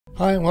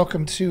Hi, and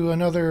welcome to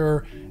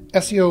another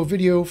SEO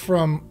video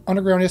from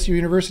Underground SEO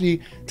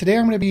University. Today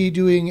I'm going to be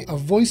doing a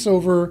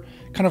voiceover,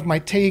 kind of my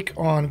take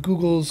on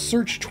Google's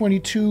Search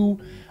 22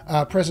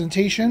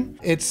 presentation.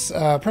 It's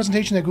a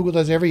presentation that Google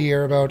does every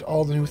year about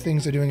all the new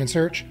things they're doing in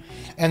search.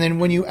 And then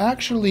when you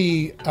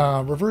actually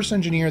reverse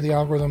engineer the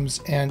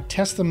algorithms and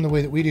test them the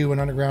way that we do in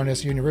Underground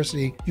SEO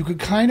University, you could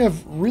kind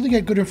of really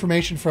get good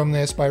information from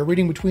this by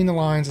reading between the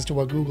lines as to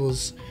what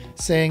Google's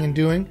saying and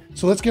doing.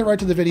 So let's get right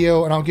to the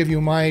video, and I'll give you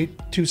my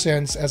 2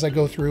 cents as I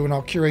go through, and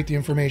I'll curate the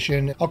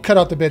information. I'll cut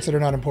out the bits that are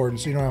not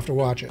important so you don't have to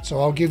watch it. So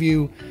I'll give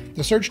you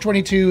the Search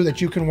 22 that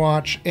you can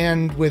watch,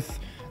 and with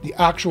the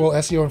actual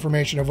SEO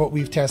information of what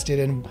we've tested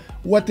and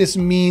what this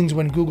means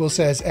when Google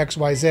says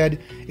XYZ.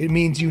 It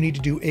means you need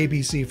to do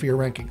ABC for your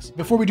rankings.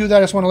 Before we do that,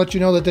 I just want to let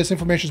you know that this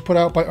information is put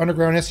out by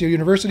Underground SEO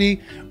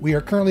University. We are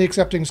currently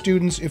accepting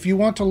students. If you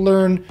want to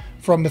learn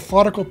from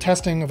methodical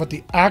testing of what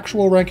the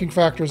actual ranking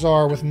factors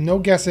are with no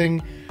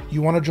guessing,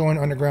 you want to join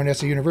Underground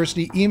SEO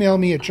University, email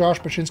me at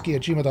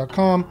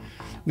joshbachynski@gmail.com.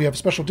 We have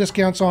special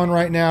discounts on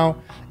right now,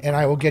 and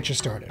I will get you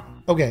started.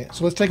 Okay,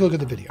 so let's take a look at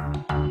the video.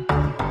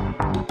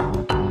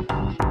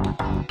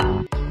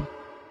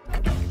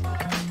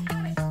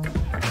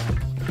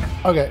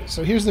 Okay,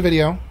 so here's the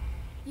video.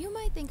 You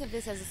might think of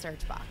this as a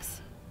search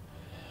box.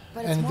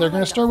 But And they're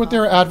going to start with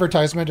their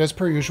advertisement as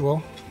per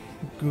usual.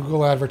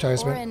 Google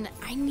advertisement. Or an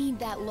I need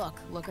that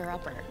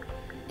looker-upper.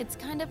 It's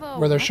kind of a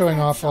where they're showing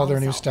off all their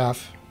new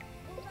stuff.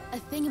 A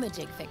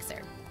thingamajig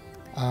fixer.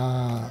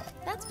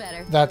 That's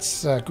better.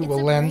 That's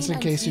Google Lens, in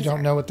case you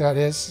don't know what that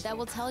is. That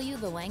will tell you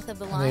the length of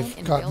the And line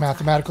they've got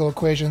mathematical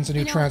equations, a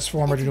new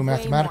transformer to do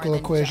mathematical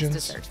equations.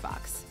 Just a search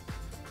box.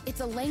 It's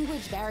a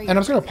language barrier. And I'm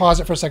just going to pause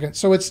it for a second.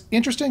 So it's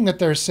interesting that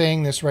they're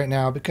saying this right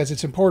now because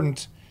it's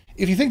important.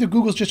 If you think that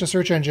Google's just a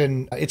search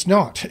engine, it's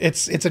not.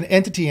 It's an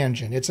entity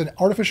engine. It's an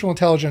artificial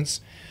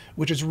intelligence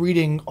which is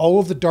reading all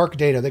of the dark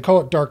data. They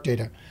call it dark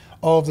data.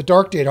 All of the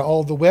dark data,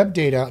 all of the web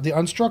data, the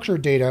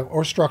unstructured data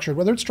or structured,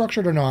 whether it's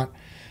structured or not.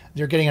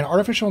 They're getting an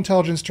artificial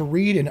intelligence to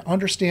read and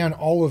understand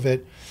all of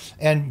it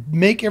and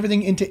make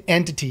everything into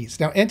entities.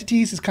 Now,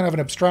 entities is kind of an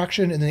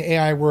abstraction in the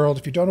AI world.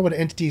 If you don't know what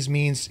entities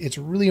means, it's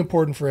really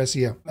important for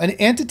SEO. An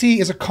entity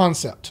is a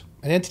concept.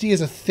 An entity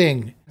is a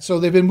thing. So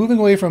they've been moving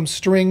away from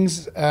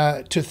strings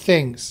to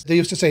things. They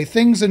used to say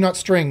things and not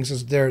strings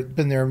has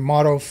been their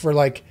motto for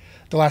like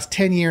the last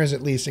 10 years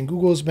at least. And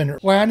Google's been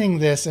planning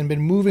this and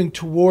been moving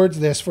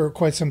towards this for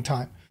quite some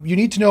time. You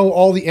need to know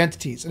all the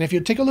entities. And if you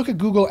take a look at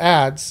Google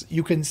Ads,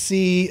 you can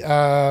see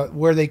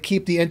where they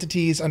keep the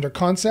entities under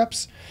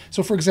concepts.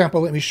 So for example,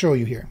 let me show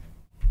you here.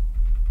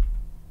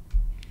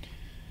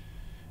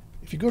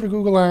 If you go to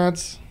Google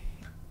Ads,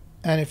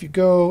 and if you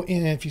go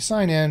in, if you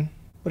sign in,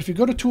 but if you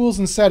go to Tools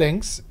and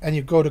Settings, and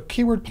you go to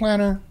Keyword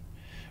Planner,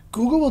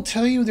 Google will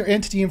tell you their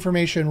entity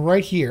information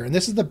right here. And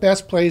this is the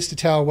best place to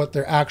tell what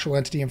their actual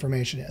entity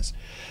information is.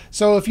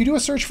 So if you do a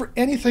search for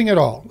anything at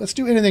all, let's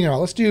do anything at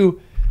all. Let's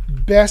do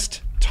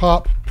best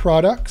top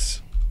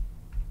products.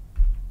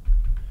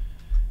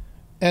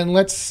 And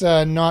let's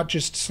not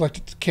just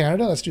select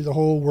Canada. Let's do the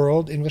whole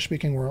world,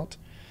 English-speaking world.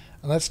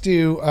 And let's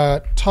do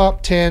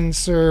top 10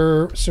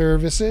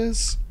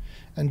 services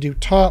and do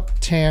top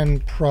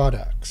 10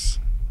 products.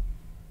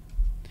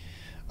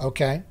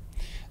 Okay. And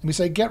we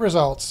say get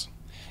results.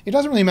 It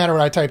doesn't really matter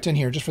what I typed in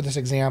here, just for this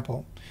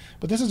example.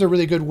 But this is a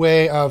really good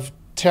way of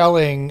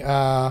telling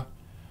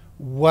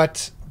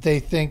what they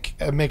think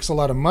makes a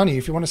lot of money.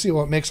 If you want to see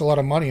what makes a lot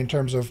of money in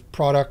terms of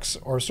products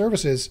or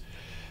services,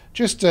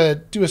 just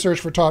do a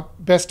search for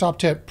best top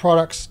 10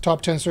 products,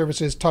 top 10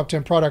 services, top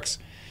 10 products,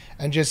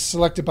 and just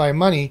select it by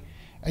money.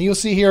 And you'll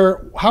see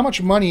here how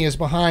much money is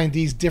behind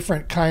these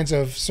different kinds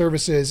of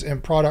services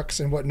and products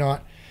and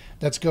whatnot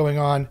that's going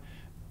on.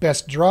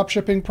 Best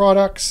dropshipping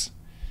products,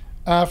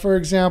 for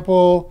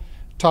example,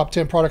 top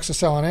 10 products to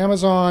sell on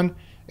Amazon,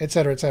 et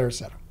cetera, et cetera, et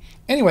cetera.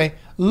 Anyway,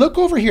 look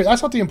over here.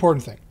 That's not the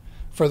important thing.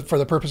 For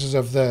the purposes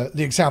of the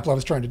example I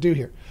was trying to do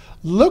here.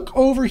 Look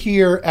over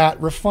here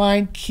at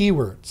refined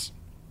keywords.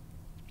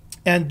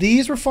 And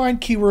these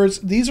refined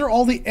keywords, these are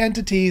all the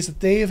entities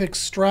that they have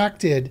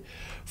extracted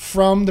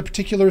from the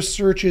particular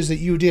searches that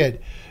you did.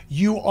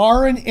 You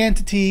are an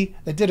entity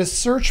that did a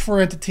search for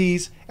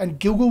entities, and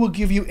Google will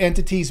give you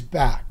entities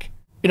back.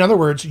 In other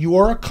words, you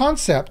are a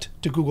concept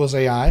to Google's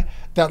AI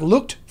that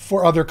looked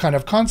for other kind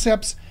of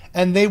concepts,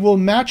 and they will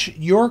match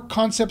your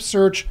concept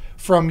search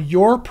from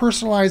your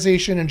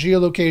personalization and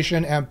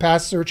geolocation and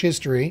past search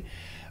history,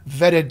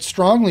 vetted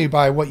strongly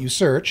by what you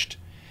searched,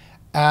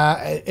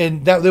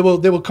 and that they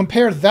will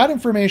compare that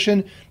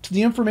information to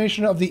the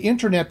information of the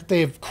internet that they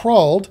have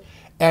crawled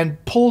and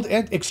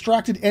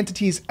extracted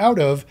entities out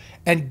of,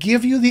 and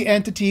give you the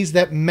entities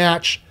that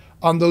match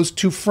on those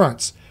two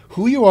fronts: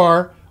 who you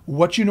are,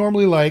 what you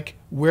normally like,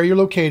 where you're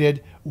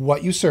located,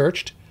 what you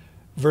searched,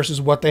 versus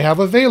what they have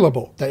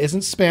available that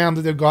isn't spam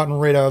that they've gotten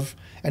rid of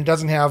and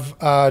doesn't have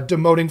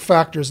demoting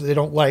factors that they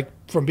don't like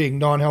from being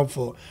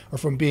non-helpful or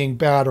from being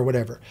bad or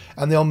whatever.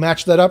 And they'll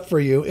match that up for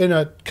you in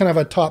a kind of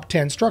a top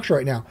 10 structure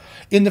right now.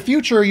 In the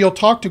future, you'll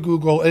talk to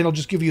Google and it'll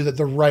just give you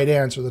the right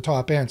answer, the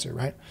top answer,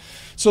 right?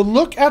 So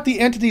look at the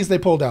entities they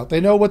pulled out.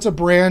 They know what's a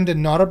brand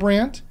and not a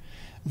brand.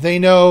 They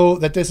know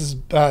that this is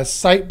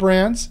site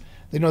brands.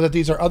 They know that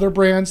these are other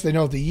brands. They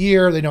know the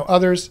year. They know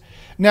others.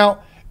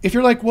 Now, if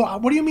you're like, well,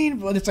 what do you mean?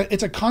 Well,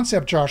 it's a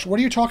concept, Josh. What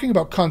are you talking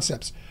about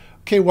concepts?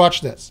 Okay,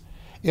 watch this.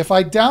 If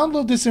I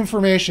download this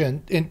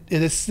information,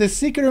 this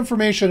secret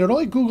information that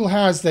only Google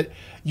has that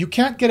you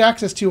can't get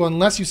access to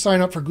unless you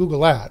sign up for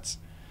Google Ads.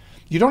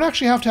 You don't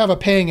actually have to have a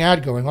paying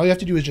ad going. All you have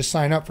to do is just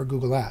sign up for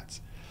Google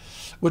Ads,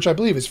 which I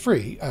believe is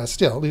free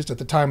still, at least at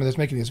the time of this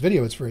making this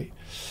video, it's free.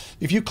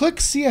 If you click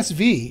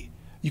CSV,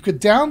 you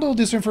could download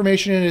this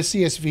information into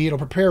CSV. It'll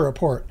prepare a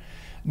report.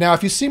 Now,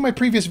 if you see my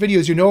previous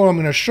videos, you know what I'm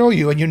going to show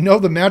you, and you know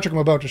the magic I'm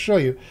about to show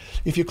you.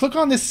 If you click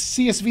on this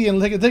CSV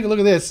and take a look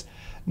at this,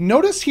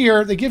 notice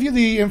here, they give you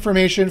the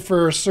information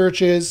for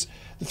searches,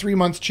 the 3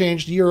 months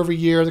changed year over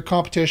year, the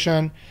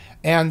competition,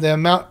 and the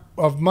amount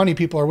of money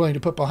people are willing to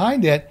put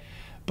behind it.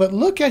 But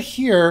look at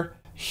here.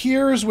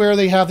 Here's where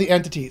they have the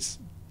entities.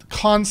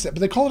 Concept.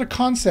 They call it a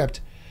concept.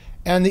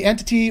 And the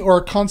entity or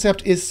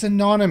concept is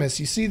synonymous.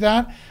 You see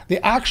that? They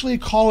actually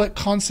call it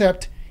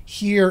concept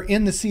here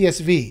in the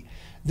CSV.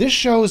 This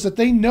shows that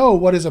they know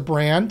what is a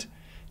brand.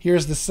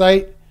 Here's the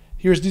site.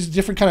 Here's these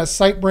different kind of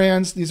site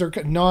brands. These are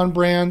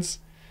non-brands.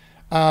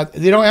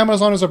 They know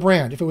Amazon as a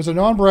brand. If it was a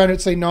non-brand,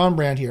 it'd say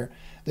non-brand here.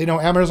 They know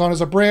Amazon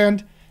as a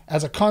brand,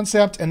 as a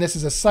concept, and this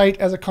is a site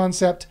as a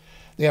concept.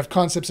 They have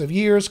concepts of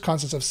years,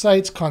 concepts of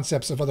sites,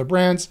 concepts of other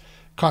brands,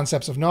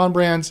 concepts of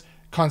non-brands,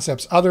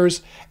 concepts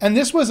others. And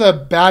this was a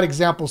bad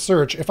example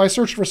search. If I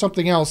searched for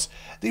something else,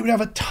 they would have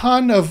a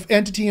ton of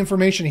entity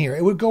information here.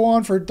 It would go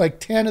on for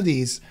like 10 of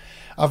these,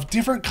 of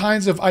different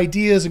kinds of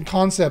ideas and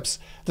concepts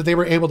that they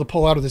were able to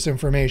pull out of this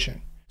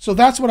information. So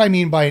that's what I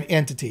mean by an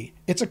entity.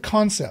 It's a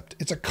concept.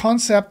 It's a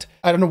concept.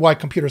 I don't know why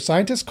computer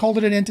scientists called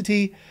it an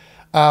entity,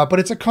 but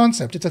it's a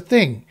concept. It's a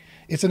thing.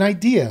 It's an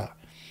idea.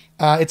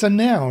 It's a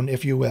noun,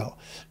 if you will.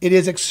 It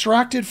is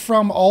extracted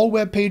from all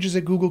web pages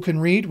that Google can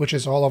read, which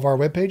is all of our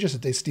web pages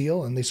that they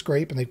steal and they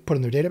scrape and they put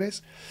in their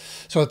database,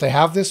 so that they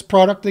have this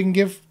product they can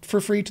give for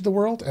free to the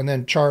world and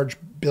then charge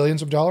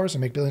billions of dollars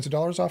and make billions of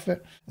dollars off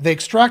it. They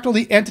extract all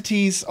the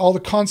entities, all the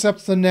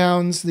concepts, the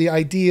nouns, the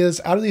ideas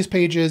out of these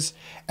pages,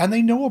 and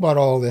they know about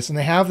all of this and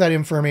they have that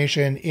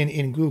information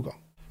in Google.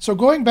 So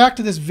going back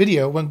to this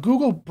video, when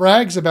Google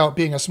brags about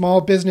being a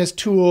small business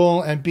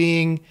tool and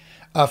being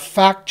a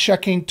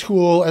fact-checking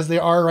tool as they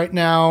are right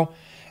now,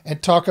 and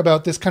talk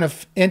about this kind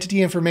of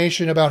entity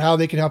information about how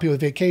they can help you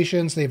with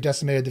vacations. They've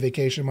decimated the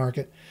vacation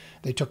market.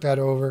 They took that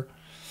over.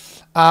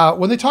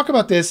 When they talk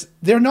about this,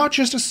 they're not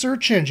just a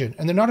search engine,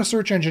 and they're not a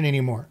search engine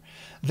anymore.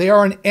 They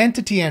are an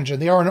entity engine.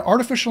 They are an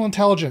artificial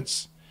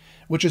intelligence,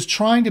 which is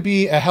trying to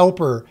be a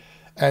helper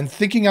and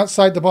thinking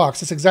outside the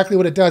box. That's exactly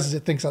what it does, is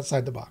it thinks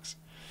outside the box.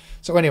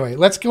 So anyway,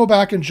 let's go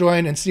back and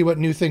join and see what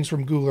new things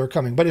from Google are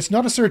coming. But it's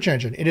not a search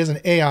engine. It is an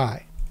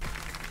AI.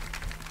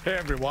 Hey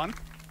everyone,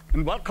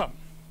 and welcome.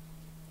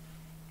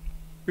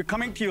 We're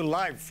coming to you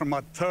live from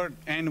our 3rd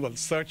annual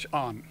Search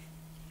On.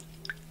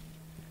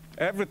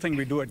 Everything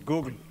we do at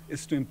Google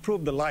is to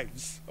improve the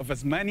lives of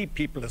as many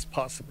people as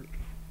possible.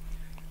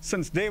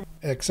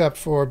 Except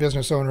for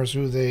business owners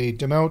who they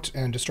demote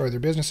and destroy their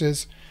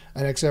businesses,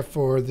 and except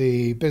for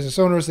the business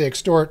owners they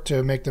extort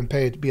to make them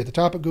pay to be at the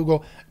top of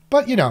Google.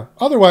 But, you know,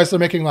 otherwise they're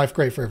making life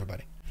great for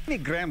everybody.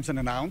 Many grams and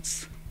an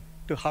ounce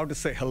to how to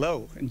say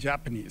hello in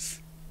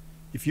Japanese.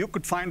 If you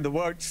could find the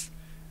words,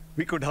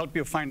 we could help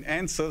you find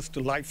answers to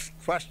life's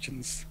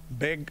questions,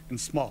 big and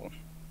small.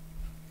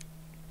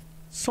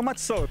 So much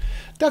so.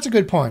 That's a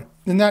good point,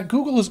 in that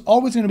Google is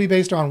always going to be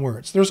based on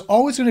words. There's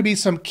always going to be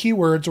some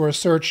keywords or a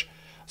search,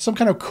 some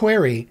kind of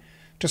query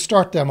to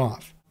start them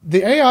off.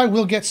 The AI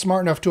will get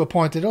smart enough to a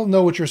point that it'll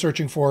know what you're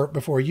searching for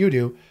before you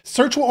do.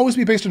 Search will always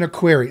be based on a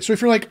query. So if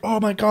you're like, oh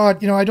my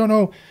God, you know, I don't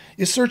know,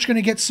 is search going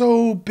to get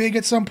so big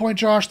at some point,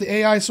 Josh? The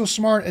AI is so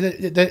smart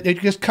that it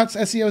just cuts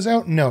SEOs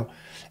out? No.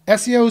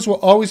 SEOs will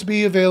always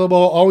be available,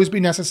 always be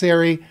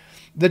necessary.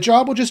 The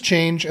job will just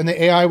change and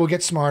the AI will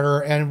get smarter,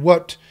 and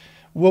what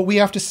we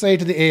have to say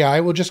to the AI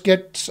will just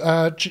get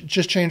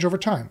just change over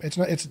time.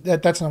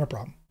 That's not a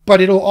problem. But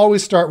it'll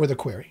always start with a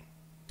query.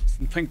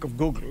 Think of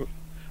Google.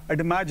 I'd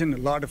imagine a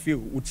lot of you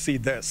would see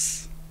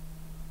this.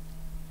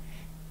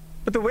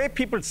 But the way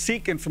people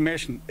seek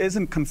information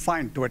isn't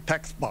confined to a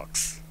text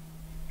box.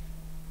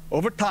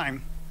 Over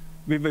time,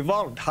 we've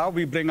evolved how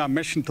we bring our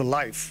mission to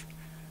life,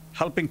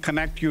 helping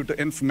connect you to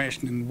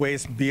information in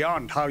ways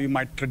beyond how you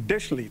might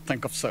traditionally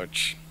think of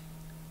search.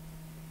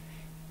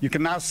 You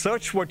can now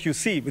search what you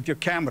see with your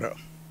camera.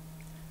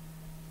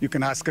 You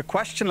can ask a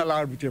question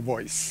aloud with your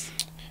voice.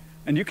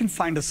 And you can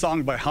find a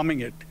song by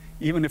humming it,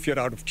 even if you're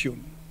out of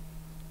tune.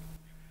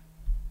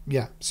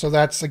 Yeah, so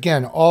that's,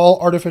 again, all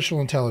artificial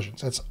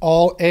intelligence. That's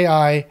all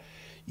AI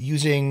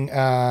using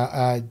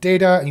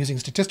data and using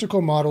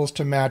statistical models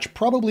to match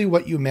probably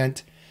what you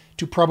meant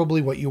to probably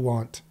what you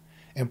want,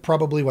 and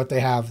probably what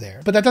they have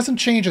there. But that doesn't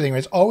change anything.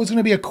 It's always going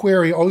to be a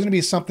query, always going to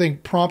be something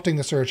prompting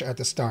the search at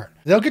the start.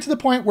 They'll get to the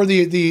point where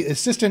the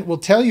assistant will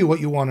tell you what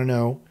you want to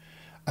know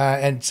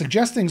and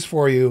suggest things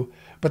for you,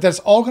 but that's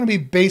all going to be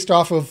based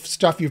off of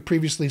stuff you've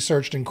previously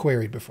searched and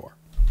queried before.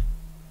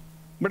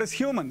 But as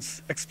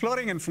humans,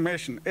 exploring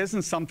information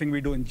isn't something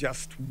we do in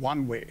just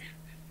one way.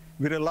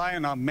 We rely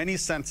on our many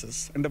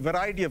senses and a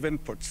variety of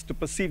inputs to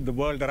perceive the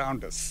world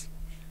around us.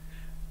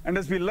 And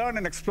as we learn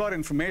and explore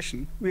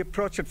information, we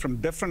approach it from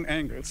different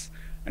angles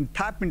and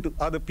tap into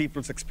other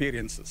people's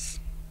experiences.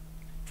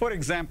 For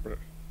example,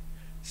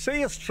 say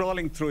you're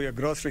strolling through your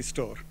grocery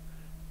store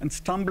and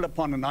stumble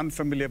upon an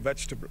unfamiliar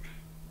vegetable.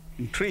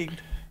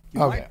 Intrigued,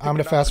 okay, I'm going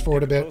to fast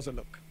forward a bit.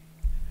 Look.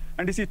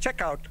 And as you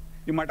check out,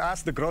 you might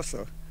ask the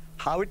grocer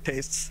how it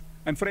tastes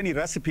and for any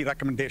recipe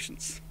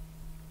recommendations.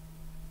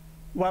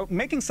 While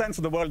making sense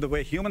of the world the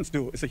way humans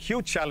do is a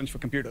huge challenge for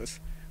computers,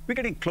 we're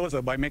getting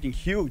closer by making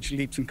huge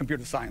leaps in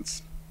computer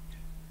science.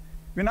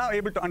 We're now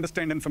able to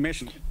understand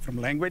information from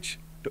language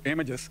to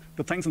images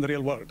to things in the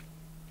real world.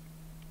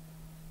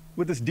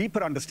 With this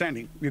deeper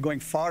understanding, we're going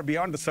far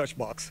beyond the search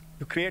box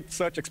to create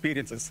search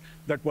experiences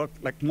that work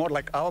more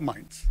like our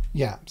minds.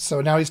 Yeah,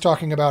 so now he's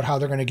talking about how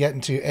they're going to get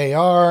into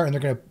AR and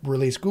they're going to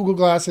release Google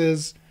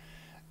glasses.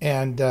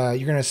 And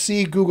you're going to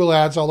see Google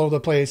ads all over the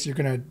place. You're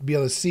going to be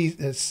able to see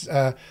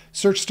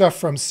search stuff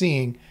from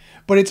seeing.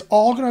 But it's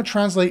all going to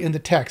translate into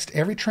text.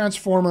 Every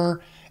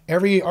transformer,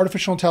 every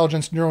artificial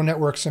intelligence neural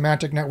network,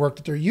 semantic network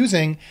that they're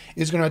using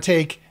is going to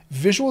take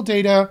visual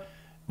data,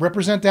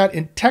 represent that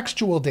in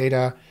textual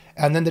data,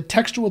 and then the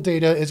textual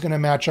data is going to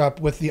match up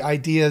with the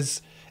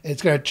ideas.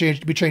 It's going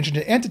to be changed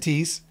into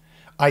entities,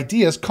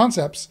 ideas,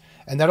 concepts,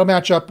 and that'll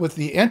match up with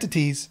the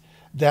entities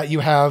that you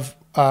have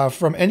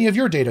from any of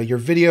your data, your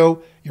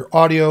video, your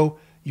audio,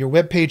 your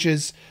web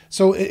pages.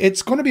 So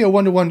it's going to be a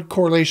one-to-one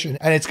correlation,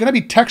 and it's going to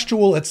be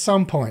textual at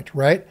some point,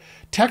 right?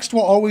 Text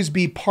will always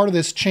be part of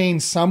this chain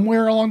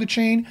somewhere along the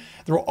chain.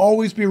 There will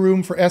always be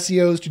room for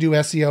SEOs to do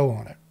SEO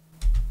on it.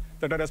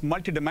 That are as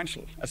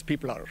multidimensional as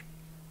people are.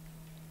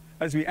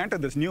 As we enter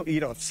this new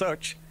era of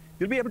search,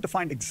 you'll be able to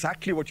find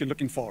exactly what you're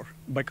looking for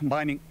by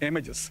combining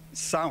images,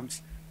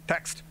 sounds,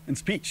 text, and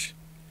speech.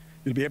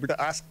 You'll be able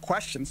to ask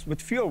questions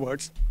with fewer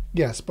words.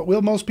 Yes, but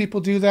will most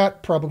people do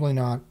that? Probably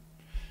not.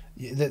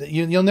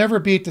 You'll never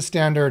beat the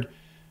standard,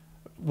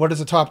 what is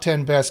the top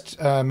 10 best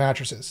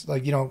mattresses?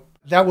 Like,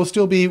 that will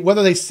still be,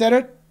 whether they said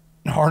it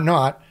or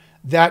not,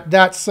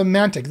 that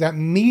semantic, that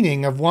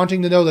meaning of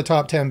wanting to know the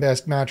top 10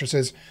 best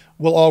mattresses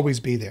will always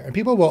be there. And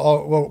people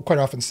will quite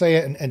often say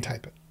it and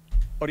type it.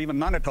 Or even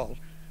none at all.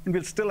 And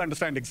we'll still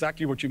understand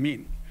exactly what you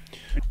mean.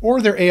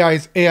 Or their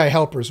AI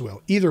helpers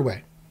will. Either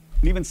way.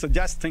 And even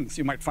suggest things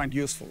you might find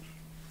useful.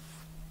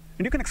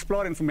 And you can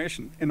explore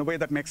information in a way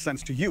that makes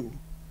sense to you,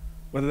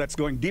 whether that's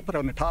going deeper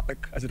on a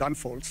topic as it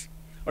unfolds,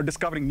 or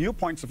discovering new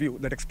points of view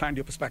that expand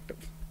your perspective.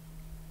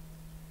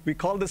 We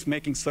call this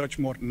making search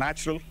more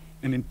natural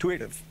and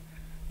intuitive.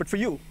 But for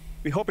you,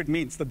 we hope it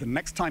means that the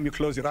next time you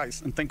close your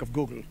eyes and think of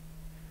Google,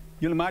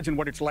 you'll imagine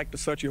what it's like to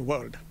search your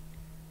world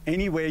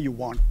any way you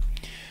want.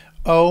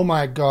 Oh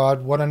my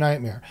God, what a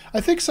nightmare.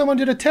 I think someone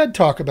did a TED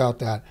Talk about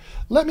that.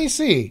 Let me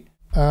see.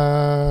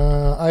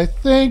 I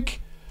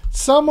think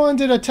someone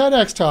did a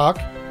TEDx talk.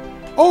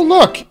 Oh,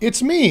 look,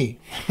 it's me.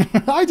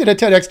 I did a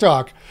TEDx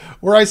talk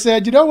where I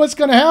said, you know what's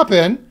going to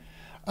happen?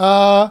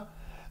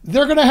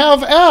 They're going to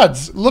have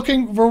ads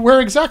looking for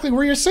exactly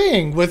where you're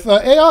seeing with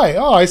AI.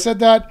 Oh, I said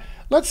that,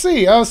 let's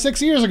see,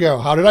 6 years ago.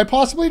 How did I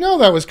possibly know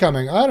that was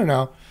coming? I don't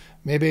know.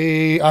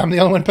 Maybe I'm the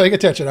only one paying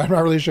attention. I'm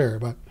not really sure.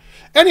 But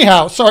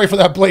anyhow, sorry for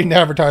that blatant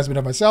advertisement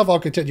of myself.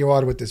 I'll continue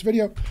on with this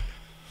video.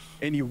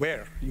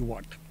 Anywhere you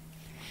want.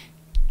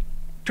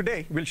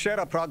 Today, we'll share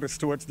our progress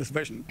towards this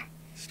vision,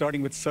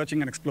 starting with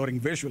searching and exploring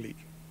visually.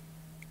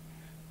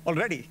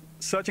 Already,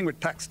 searching with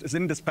text is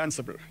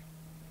indispensable.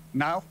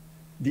 Now,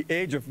 the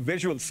age of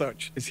visual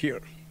search is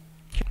here.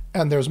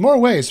 And there's more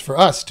ways for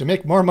us to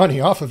make more money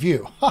off of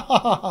you.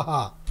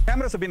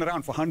 Cameras have been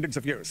around for hundreds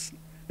of years,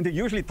 and they're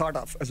usually thought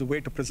of as a way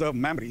to preserve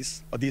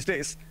memories, or these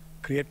days,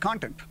 create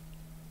content.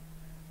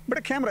 But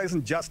a camera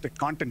isn't just a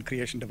content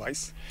creation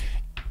device.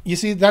 You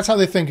see, that's how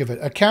they think of it.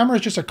 A camera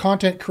is just a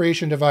content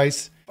creation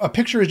device. A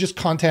picture is just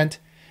content.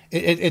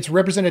 It's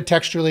represented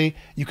textually.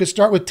 You could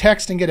start with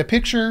text and get a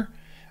picture,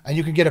 and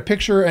you can get a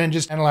picture and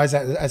just analyze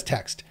that as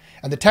text.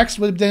 And the text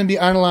would then be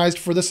analyzed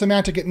for the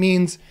semantic it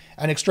means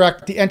and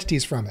extract the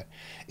entities from it.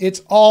 It's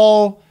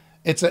a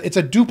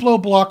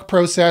Duplo block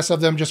process of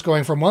them just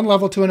going from one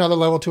level to another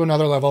level to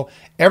another level.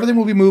 Everything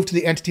will be moved to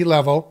the entity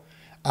level.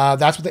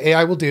 That's what the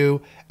AI will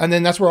do. And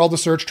then that's where all the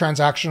search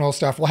transactional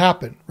stuff will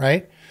happen,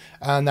 right?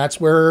 And that's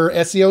where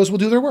SEOs will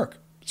do their work.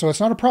 So it's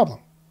not a problem.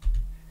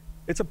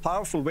 It's a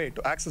powerful way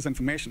to access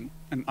information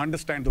and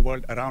understand the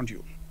world around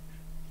you.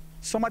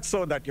 So much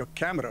so that your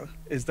camera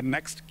is the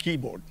next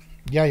keyboard.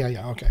 Yeah,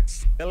 okay.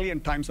 A billion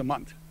times a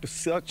month to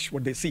search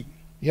what they see.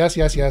 Yes,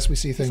 we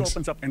see things. This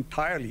opens up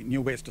entirely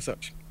new ways to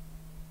search.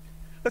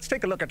 Let's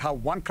take a look at how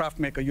one craft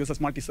maker uses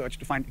multi-search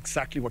to find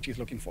exactly what she's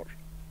looking for.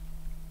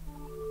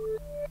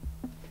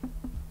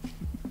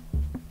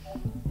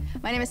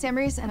 My name is Sam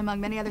Reese, and among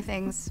many other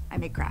things, I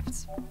make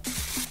crafts.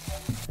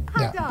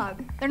 Yeah. Hot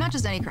dog. They're not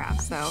just any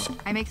crafts, though.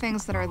 I make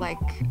things that are like,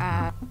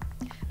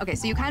 okay,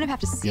 so you kind of have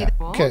to see the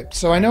bowl. Okay,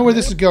 so I know where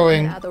this is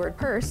going. Add the word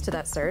purse to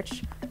that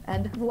search,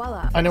 and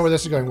voila. I know where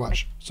this is going.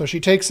 Watch. So she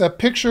takes a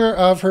picture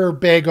of her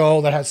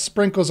bagel that has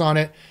sprinkles on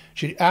it.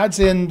 She adds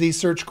in the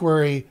search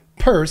query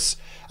purse,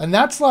 and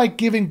that's like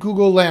giving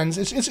Google Lens.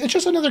 It's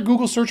just another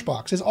Google search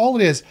box. Is all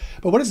it is.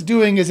 But what it's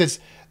doing is it's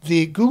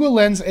the Google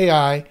Lens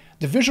AI,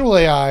 the visual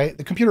AI,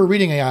 the computer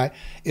reading AI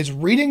is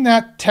reading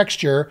that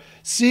texture,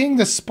 seeing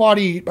the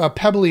spotty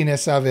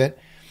pebbliness of it,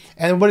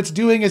 and what it's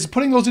doing is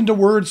putting those into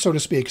words, so to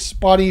speak.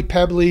 Spotty,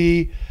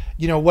 pebbly,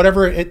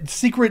 whatever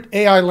secret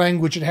AI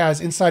language it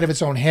has inside of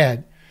its own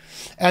head.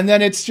 And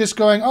then it's just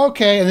going,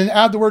 okay, and then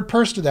add the word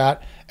purse to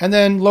that. And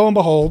then lo and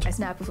behold, I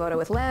snap a photo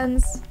with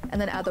Lens, and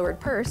then add the word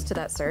purse to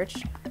that search,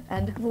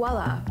 and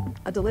voila,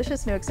 a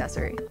delicious new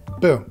accessory.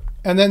 boom.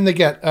 And then they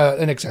get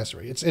an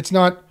accessory. It's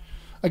not,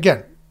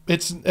 again,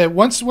 it's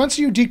once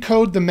you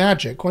decode the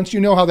magic, once you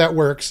know how that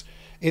works,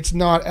 it's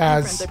not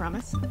as, Friends, I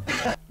promise.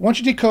 once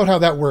you decode how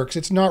that works,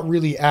 it's not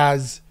really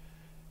as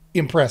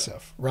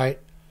impressive, right?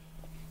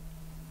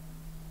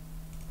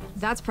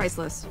 That's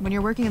priceless when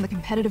you're working in the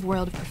competitive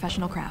world of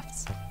professional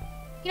crafts.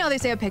 You know, they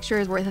say a picture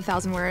is worth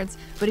 1,000 words,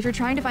 but if you're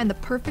trying to find the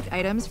perfect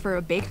items for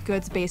a baked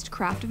goods-based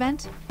craft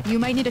event, you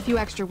might need a few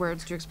extra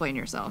words to explain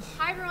yourself.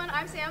 Hi everyone,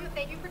 I'm Sam.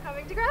 Thank you for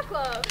coming to Craft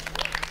Club.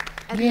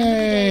 At the end of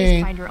the day, Yay.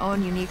 is find your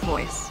own unique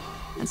voice.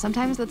 And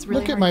sometimes that's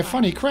really Look at hard my to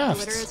funny find.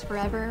 crafts. Glitter is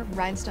forever,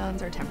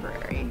 rhinestones are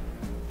temporary.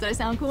 Did I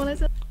sound cool when I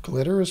said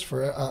Glitter is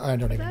for, I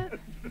don't even. that?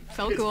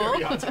 Felt cool.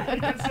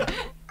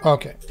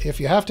 Okay, if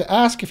you have to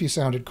ask if you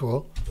sounded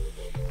cool,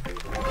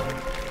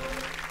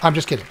 I'm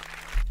just kidding.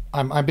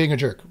 I'm being a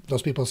jerk.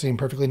 Those people seem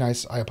perfectly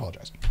nice. I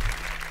apologize.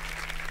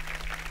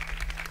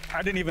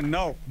 I didn't even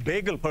know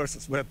bagel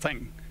purses were a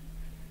thing.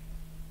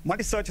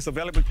 Multi-search is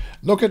available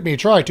Look at me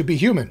try to be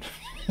human.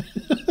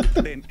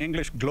 today in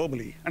English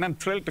globally, and I'm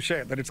thrilled to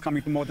share that it's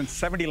coming to more than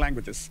 70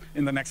 languages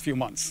in the next few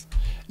months.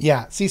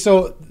 Yeah, see,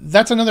 so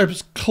that's another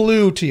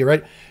clue to you,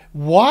 right?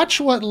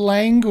 Watch what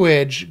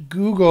language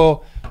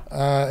Google,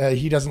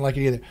 he doesn't like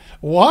it either.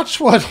 Watch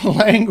what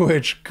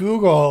language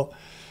Google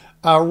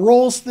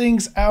rolls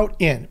things out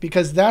in,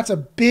 because that's a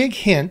big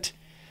hint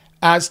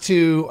as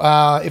to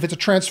if it's a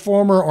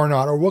transformer or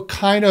not, or what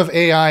kind of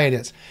AI it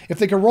is. If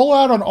they can roll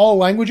out on all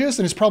languages,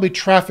 then it's probably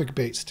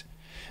traffic-based.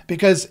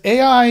 Because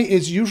AI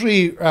is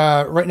usually,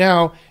 right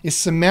now, is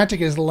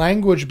semantic, is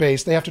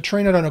language-based. They have to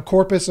train it on a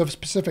corpus of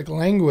specific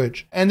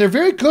language. And they're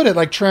very good at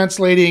like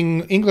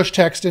translating English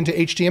text into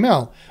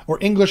HTML or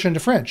English into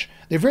French.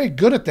 They're very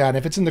good at that. And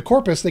if it's in the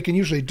corpus, they can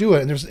usually do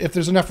it. And if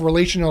there's enough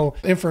relational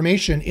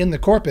information in the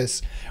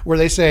corpus where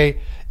they say,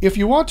 if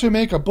you want to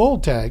make a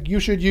bold tag, you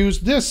should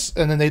use this.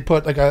 And then they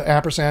put like a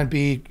ampersand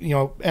B,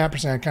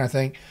 ampersand kind of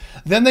thing.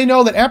 Then they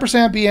know that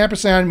ampersand B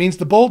ampersand means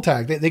the bold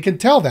tag. They can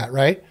tell that,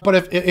 right?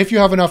 But if you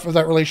have enough of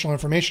that relational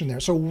information there.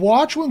 So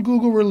watch when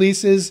Google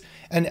releases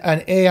an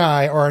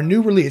AI or a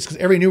new release, because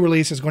every new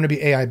release is going to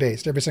be AI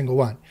based, every single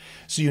one.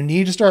 So you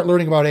need to start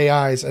learning about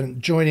AIs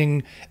and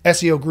joining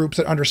SEO groups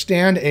that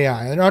understand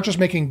AI. They're not just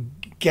making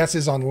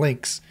guesses on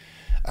links.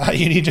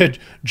 You need to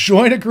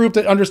join a group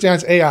that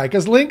understands AI,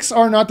 because links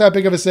are not that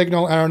big of a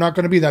signal and are not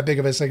going to be that big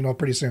of a signal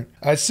pretty soon.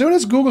 As soon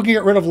as Google can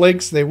get rid of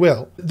links, they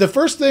will. The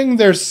first thing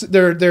their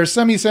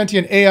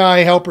semi-sentient AI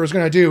helper is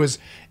going to do is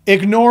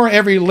ignore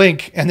every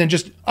link and then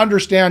just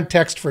understand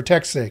text for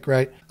text's sake,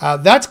 right?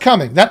 That's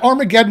coming. That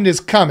Armageddon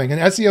is coming,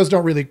 and SEOs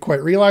don't really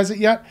quite realize it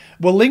yet.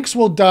 Well, links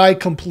will die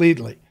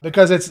completely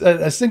because it's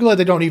a signal that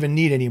they don't even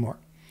need anymore.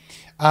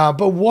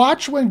 But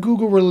watch when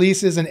Google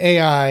releases an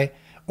AI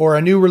or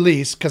a new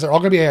release, because they're all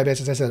going to be AI-based,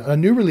 as I said, a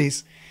new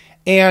release.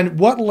 And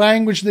what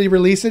language they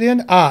release it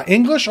in?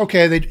 English?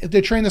 Okay,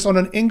 they train this on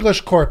an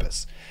English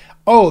corpus.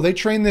 Oh, they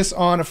train this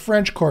on a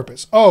French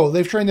corpus. Oh,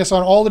 they've trained this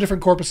on all the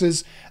different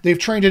corpuses. They've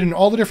trained it in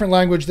all the different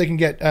language they can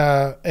get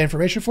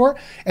information for.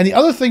 And the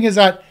other thing is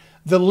that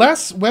the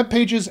less web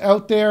pages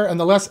out there and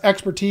the less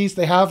expertise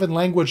they have in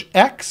language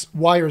X,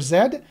 Y, or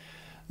Z,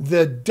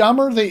 the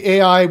dumber the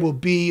AI will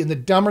be and the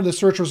dumber the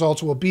search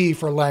results will be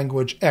for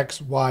language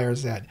X, Y, or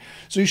Z.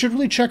 So you should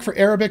really check for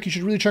Arabic. You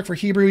should really check for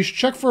Hebrew. You should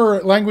check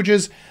for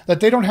languages that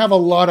they don't have a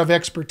lot of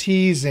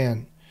expertise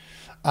in.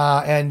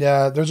 And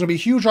there's going to be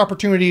huge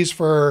opportunities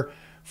for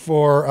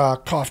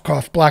cough,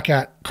 cough, black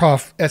hat,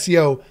 cough,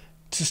 SEO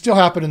to still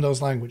happen in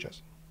those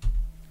languages.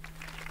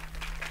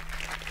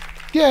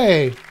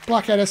 Yay,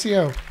 black hat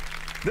SEO.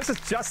 This is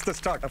just the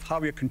start of how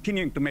we are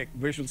continuing to make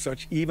visual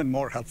search even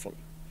more helpful.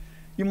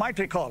 You might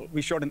recall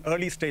we showed an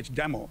early stage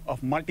demo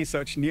of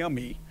multi-search near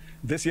me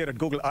this year at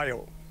Google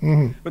I/O.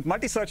 With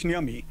multi-search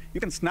near me, you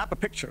can snap a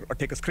picture or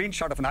take a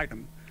screenshot of an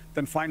item,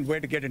 then find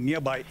where to get it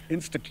nearby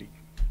instantly.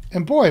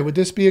 And boy, would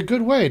this be a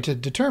good way to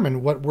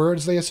determine what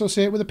words they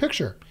associate with a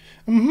picture.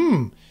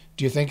 Do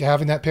you think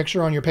having that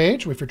picture on your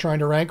page, if you're trying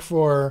to rank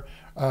for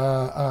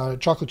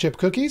chocolate chip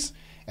cookies,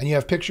 and you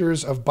have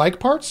pictures of bike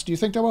parts, do you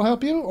think that will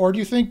help you? Or do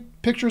you think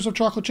pictures of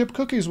chocolate chip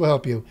cookies will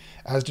help you,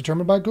 as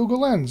determined by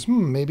Google Lens.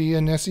 Maybe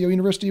in SEO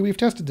University we've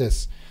tested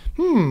this.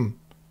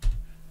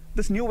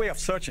 This new way of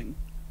searching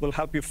will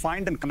help you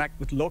find and connect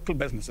with local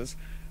businesses,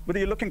 whether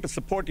you're looking to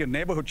support your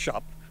neighborhood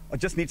shop or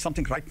just need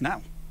something right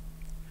now.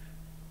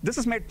 This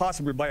is made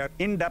possible by our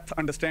in-depth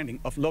understanding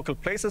of local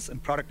places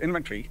and product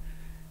inventory,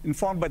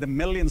 informed by the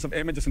millions of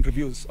images and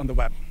reviews on the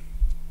web.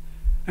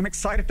 I'm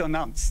excited to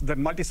announce that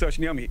multi-search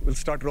near me will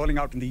start rolling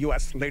out in the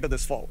US later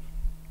this fall.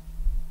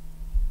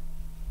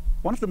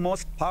 One of the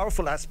most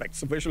powerful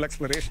aspects of visual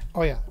exploration.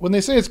 Oh yeah, when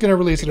they say it's going to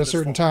release at a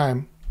certain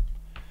time,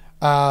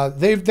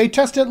 they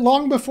test it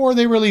long before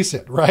they release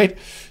it, right?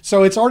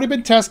 So it's already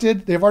been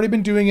tested. They've already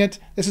been doing it.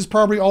 This is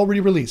probably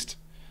already released.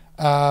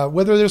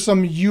 Whether there's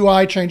some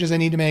UI changes they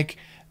need to make,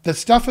 the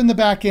stuff in the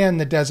back end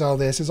that does all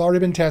this has already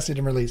been tested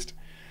and released,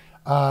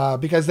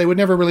 because they would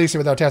never release it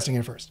without testing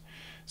it first.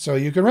 So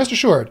you can rest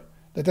assured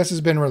that this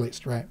has been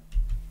released, right?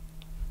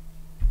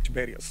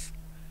 Barriers.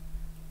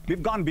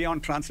 We've gone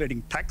beyond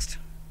translating text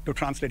to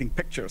translating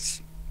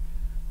pictures.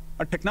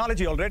 Our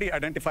technology already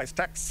identifies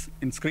text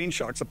in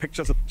screenshots or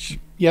pictures.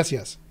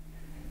 Yes.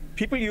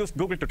 People use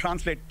Google to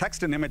translate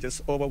text and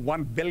images over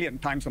 1 billion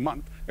times a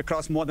month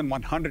across more than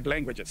 100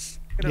 languages.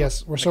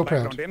 Yes, we're so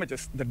proud.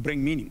 Images that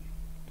bring meaning.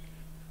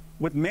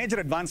 With major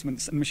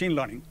advancements in machine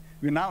learning,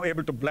 we're now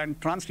able to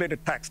blend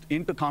translated text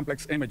into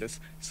complex images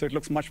so it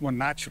looks much more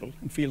natural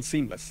and feels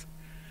seamless.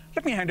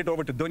 Let me hand it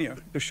over to Dunya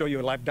to show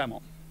you a live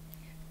demo.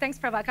 Thanks,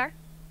 Prabhakar.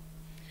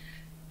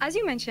 As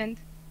you mentioned,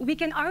 we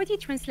can already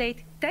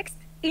translate text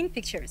in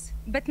pictures,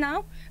 but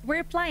now we're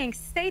applying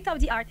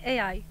state-of-the-art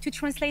AI to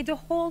translate the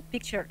whole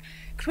picture,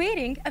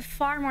 creating a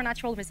far more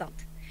natural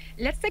result.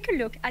 Let's take a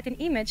look at an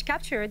image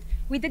captured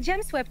with the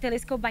James Webb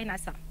Telescope by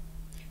NASA.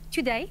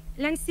 Today,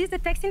 Lens sees the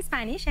text in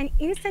Spanish and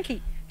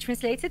instantly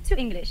translates it to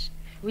English,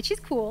 which is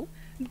cool.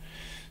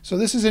 So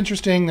this is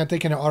interesting that they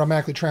can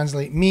automatically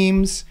translate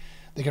memes.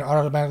 They can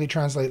automatically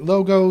translate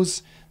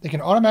logos. They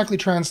can automatically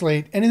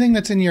translate anything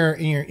that's in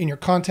your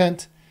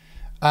content,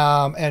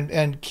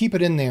 and keep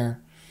it in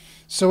there.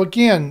 So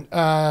again,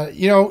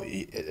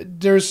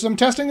 there's some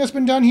testing that's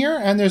been done here,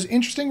 and there's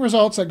interesting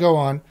results that go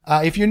on.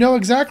 If you know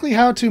exactly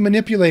how to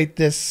manipulate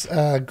this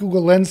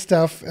Google Lens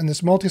stuff and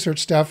this multi-search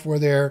stuff, where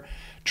they're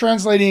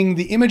translating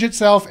the image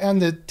itself and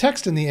the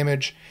text in the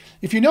image,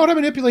 if you know how to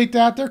manipulate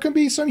that, there can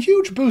be some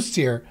huge boosts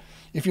here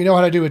if you know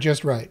how to do it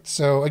just right.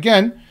 So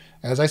again,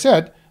 as I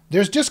said,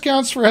 there's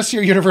discounts for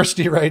SEO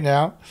University right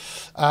now.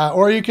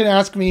 Or you can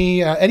ask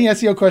me any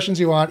SEO questions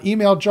you want.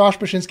 Email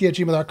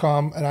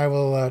joshbashinsky@gmail.com, and I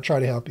will try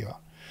to help you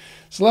out.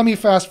 So let me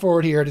fast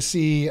forward here to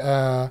see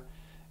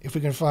if we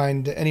can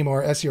find any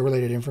more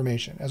SEO-related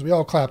information, as we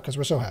all clap because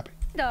we're so happy.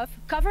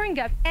 Covering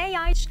up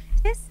AI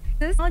this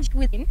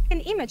within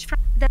an image from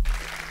the...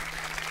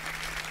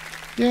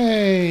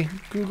 Yay!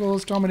 Google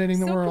is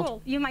dominating the world. So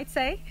cool, you might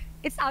say.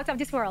 It's out of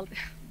this world.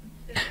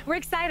 We're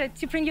excited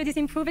to bring you this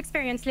improved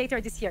experience later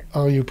this year.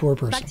 Oh, you poor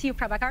person. Back to you,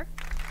 Prabhakar.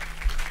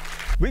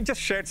 We've just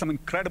shared some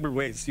incredible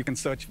ways you can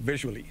search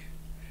visually.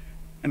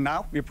 And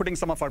now we're putting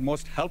some of our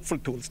most helpful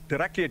tools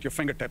directly at your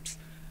fingertips,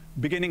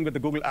 beginning with the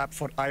Google app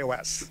for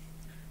iOS.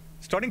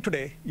 Starting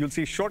today, you'll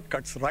see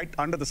shortcuts right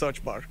under the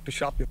search bar to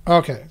shop your...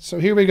 Okay, so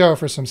here we go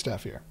for some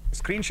stuff here.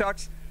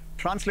 Screenshots,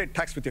 translate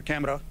text with your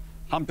camera,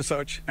 hum to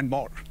search, and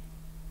more.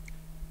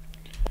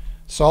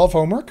 Solve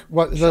homework?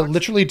 What, does it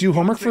literally do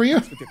homework for you?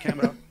 With your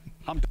camera,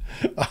 hum to...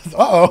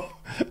 Uh-oh.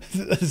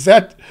 Is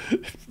that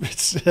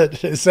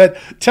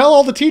tell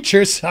all the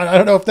teachers? I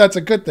don't know if that's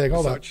a good thing.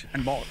 Hold on. Search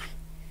and more.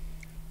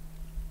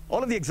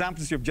 All of the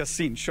examples you've just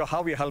seen show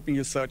how we're helping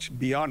you search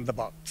beyond the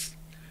box.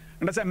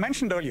 And as I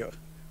mentioned earlier,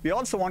 we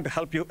also want to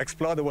help you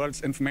explore the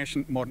world's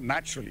information more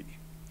naturally.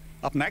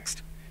 Up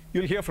next,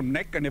 you'll hear from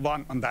Nick and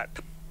Yvonne on that.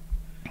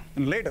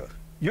 And later,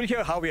 you'll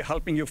hear how we're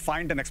helping you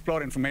find and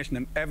explore information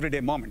in everyday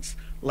moments,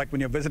 like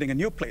when you're visiting a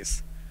new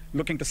place,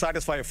 looking to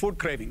satisfy a food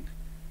craving,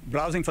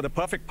 browsing for the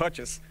perfect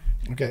purchase.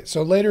 Okay,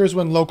 so later is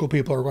when local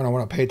people are going to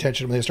want to pay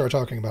attention when they start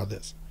talking about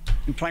this.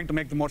 And trying to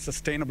make the more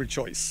sustainable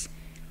choice.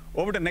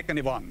 Over to Nick and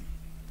Yvonne.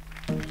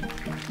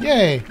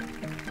 Yay!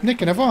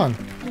 Nick and Yvonne.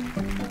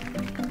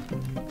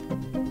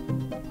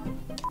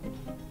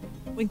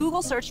 When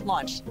Google Search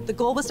launched, the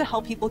goal was to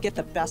help people get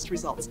the best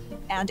results,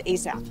 and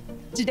ASAP.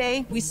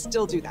 Today, we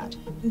still do that.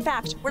 In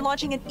fact, we're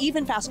launching an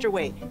even faster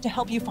way to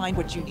help you find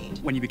what you need.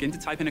 When you begin to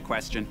type in a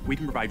question, we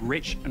can provide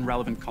rich and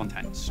relevant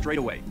content straight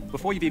away,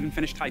 before you've even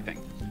finished typing.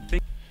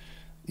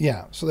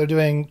 Yeah, so they're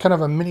doing kind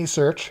of a mini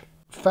search.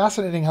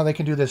 Fascinating how they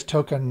can do this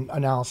token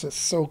analysis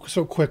so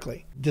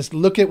quickly. Just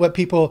look at what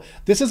people...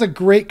 This is a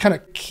great kind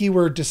of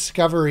keyword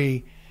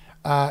discovery,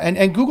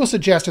 and Google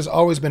Suggest has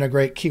always been a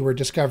great keyword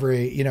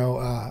discovery,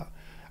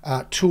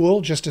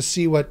 tool just to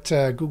see what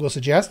Google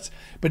suggests.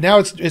 But now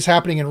it's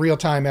happening in real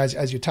time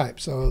as you type.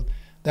 So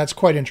that's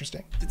quite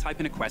interesting. To type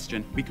in a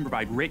question, we can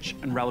provide rich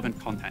and relevant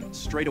content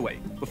straight away,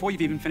 before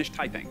you've even finished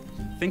typing.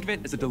 Think of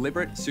it as a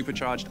deliberate,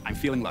 supercharged, I'm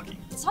feeling lucky.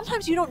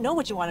 Sometimes you don't know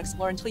what you want to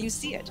explore until you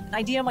see it. An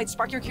idea might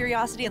spark your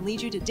curiosity and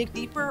lead you to dig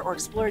deeper or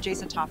explore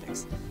adjacent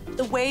topics.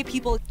 The way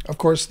people... Of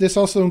course, this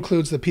also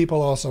includes the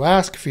people also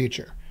ask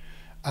feature,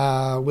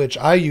 which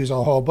I use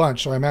a whole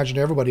bunch, so I imagine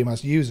everybody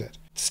must use it.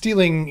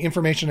 Stealing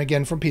information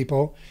again from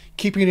people,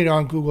 keeping it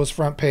on Google's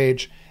front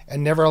page,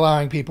 and never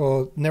allowing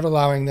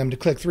them to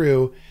click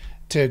through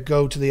to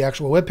go to the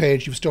actual web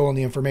page you've stolen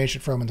the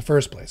information from in the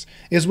first place,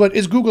 is what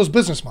is Google's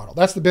business model.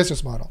 That's the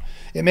business model.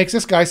 It makes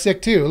this guy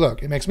sick too.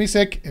 Look, it makes me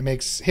sick. It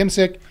makes him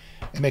sick.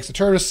 It makes the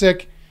terrorists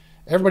sick.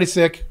 Everybody's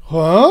sick.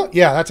 Huh?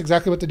 Yeah, that's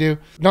exactly what they do.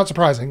 Not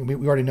surprising.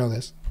 We already know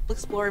this.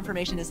 Explore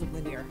information isn't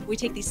linear. We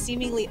take these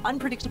seemingly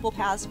unpredictable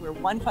paths where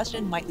one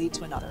question might lead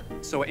to another.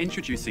 So we're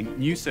introducing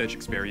new search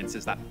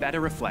experiences that better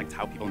reflect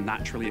how people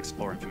naturally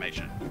explore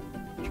information.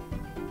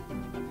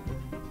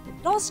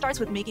 It all starts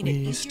with making it We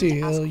easier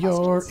steal to ask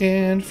your questions.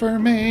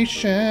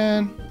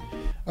 information.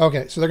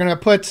 Okay, so they're going to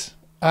put,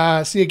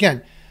 see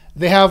again,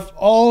 they have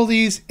all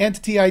these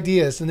entity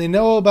ideas and they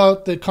know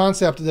about the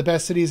concept of the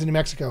best cities in New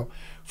Mexico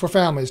for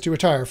families to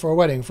retire, for a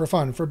wedding, for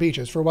fun, for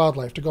beaches, for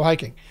wildlife, to go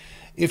hiking.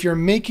 If you're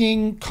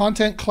making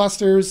content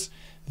clusters,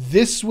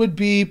 this would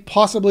be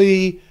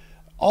possibly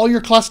all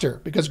your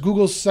cluster because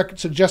Google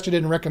suggested it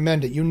and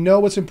recommended it. You know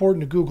what's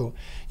important to Google.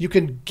 You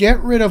can get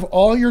rid of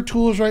all your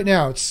tools right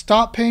now.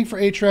 Stop paying for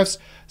Ahrefs,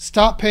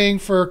 stop paying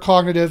for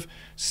Cognitive,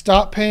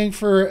 stop paying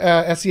for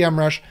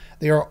SEMrush.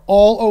 They are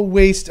all a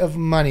waste of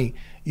money.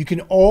 You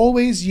can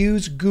always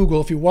use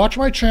Google. If you watch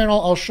my channel,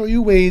 I'll show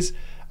you ways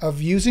of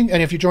using,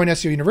 and if you join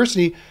SEO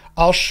University,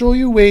 I'll show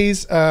you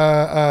ways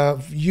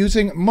of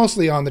using,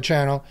 mostly on the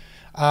channel.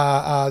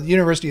 The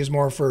university is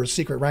more for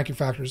secret ranking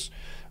factors,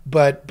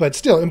 but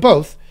still, in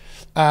both,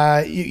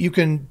 you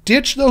can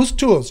ditch those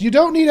tools. You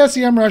don't need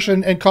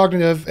SEMrush and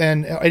Cognitive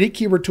and any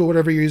keyword tool,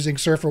 whatever you're using,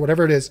 Surf or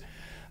whatever it is.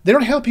 They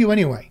don't help you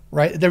anyway,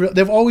 right?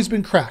 They've always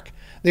been crack.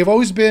 They've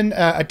always been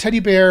a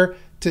teddy bear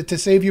to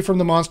save you from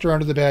the monster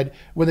under the bed.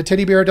 When the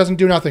teddy bear doesn't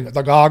do nothing,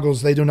 the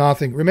goggles, they do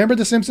nothing. Remember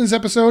the Simpsons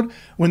episode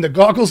when the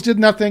goggles did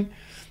nothing?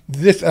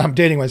 I'm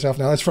dating myself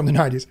now. That's from the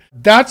 90s.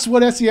 That's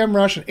what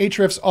SEMrush and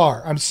Ahrefs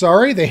are. I'm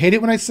sorry. They hate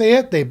it when I say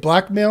it. They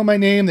blackmail my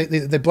name.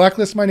 They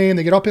blacklist my name.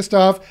 They get all pissed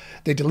off.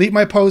 They delete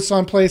my posts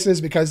on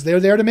places because they're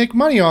there to make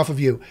money off of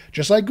you,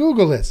 just like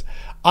Google is.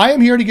 I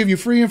am here to give you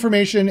free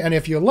information, and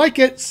if you like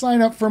it,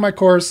 sign up for my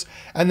course,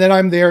 and then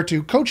I'm there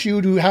to coach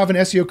you to have an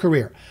SEO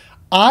career.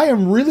 I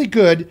am really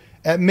good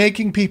at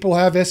making people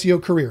have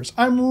SEO careers.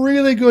 I'm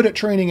really good at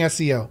training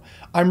SEO.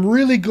 I'm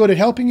really good at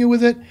helping you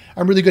with it.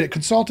 I'm really good at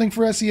consulting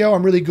for SEO.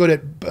 I'm really good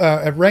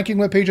at ranking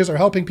web pages or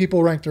helping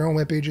people rank their own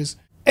web pages.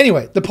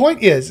 Anyway, the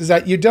point is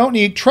that you don't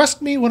need,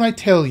 trust me when I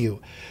tell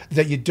you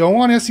that you don't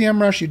want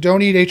SEMrush, you don't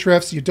need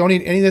Ahrefs, you don't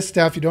need any of this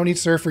stuff, you don't need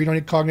Surfer, you don't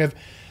need Cognitive.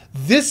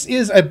 This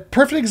is a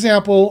perfect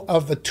example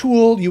of the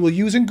tool you will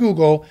use in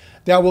Google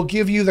that will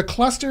give you the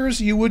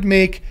clusters you would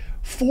make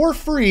for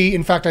free.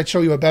 In fact, I'd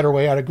show you a better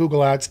way out of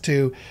Google Ads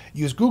to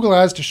use Google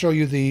Ads to show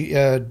you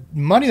the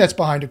money that's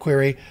behind a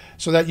query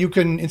so that you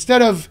can,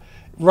 instead of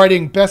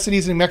writing best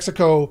cities in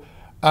Mexico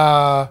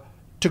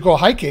to go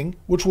hiking,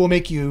 which will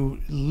make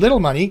you little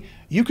money,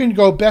 you can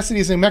go best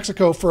cities in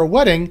Mexico for a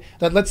wedding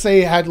that, let's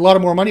say, had a lot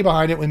of more money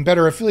behind it and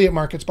better affiliate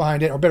markets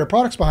behind it or better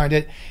products behind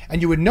it.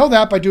 And you would know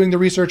that by doing the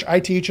research I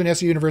teach in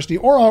SEO University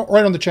or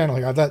right on the channel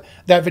here.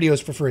 That video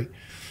is for free.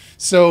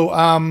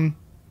 So,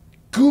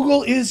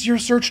 Google is your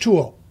search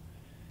tool.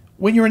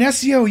 When you're an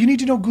SEO, you need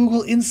to know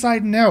Google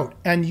inside and out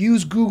and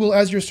use Google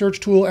as your search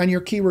tool and your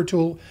keyword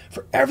tool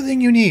for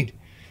everything you need.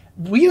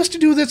 We used to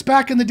do this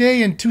back in the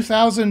day in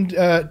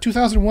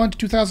 2001 to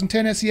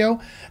 2010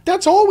 SEO.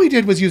 That's all we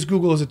did was use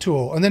Google as a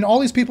tool. And then all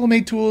these people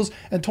made tools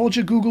and told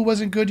you Google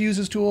wasn't good to use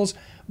as tools.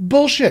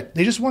 Bullshit.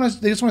 They just want to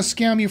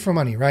scam you for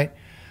money, right?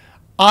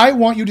 I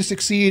want you to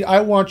succeed.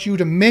 I want you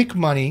to make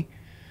money.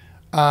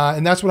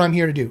 And that's what I'm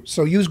here to do.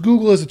 So use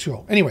Google as a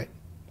tool. Anyway,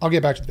 I'll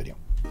get back to the video.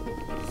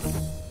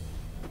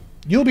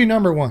 You'll be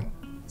number one.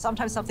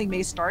 Sometimes something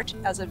may start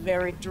as a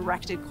very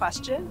directed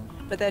question,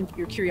 but then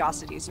your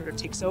curiosity sort of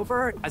takes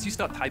over. As you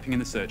start typing in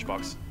the search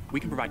box, we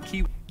can provide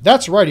keyword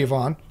That's right,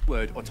 Yvonne.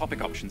 or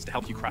topic options to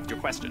help you craft your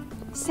question.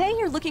 Say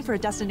you're looking for a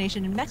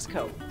destination in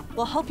Mexico.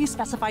 We'll help you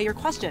specify your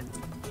question.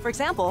 For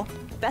example,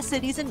 best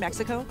cities in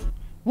Mexico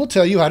We'll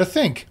tell you how to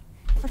think.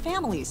 for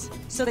families,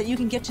 so that you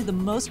can get to the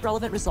most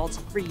relevant results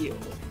for you.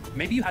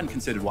 Maybe you hadn't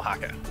considered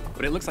Oaxaca,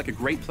 but it looks like a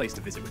great place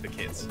to visit with the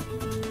kids.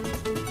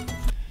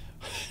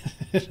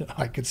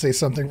 I could say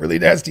something really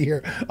nasty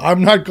here.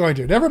 I'm not going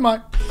to. Never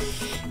mind.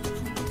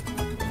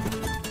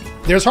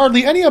 There's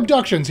hardly any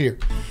abductions here.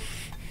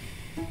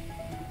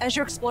 As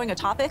you're exploring a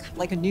topic,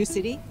 like a new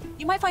city,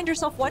 you might find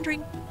yourself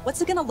wondering,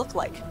 what's it gonna look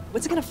like?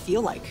 What's it gonna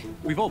feel like?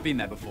 We've all been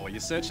there before.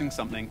 You're searching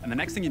something, and the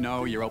next thing you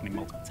know, you're opening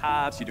multiple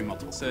tabs, you're doing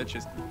multiple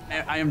searches.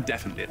 I am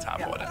definitely a tab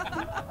hoarder.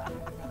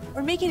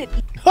 We're making it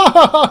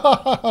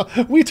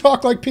We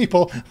talk like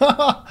people.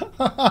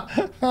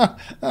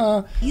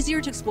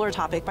 easier to explore a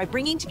topic by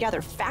bringing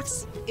together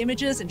facts,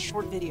 images, and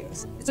short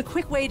videos. It's a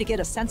quick way to get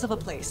a sense of a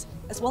place,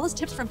 as well as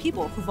tips from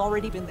people who've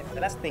already been there.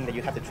 The last thing that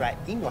you have to try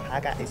in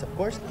Oaxaca is, of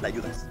course, la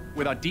ayudas.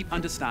 With our deep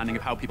understanding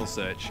of how people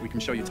search, we can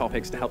show you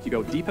topics to help you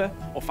go deeper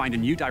or find a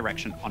new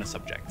direction on on a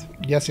subject.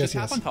 Yes, Just yes,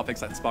 tap yes. on topics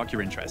that spark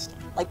your interest.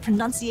 Like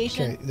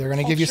pronunciation. Okay, they're going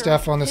to give you culture,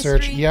 stuff on the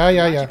search. history. Yeah,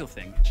 yeah, The yeah. magical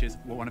thing, which is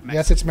what one of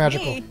Yes, it's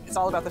magical. Me, it's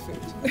all about the food.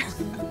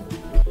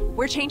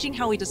 We're changing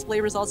how we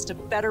display results to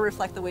better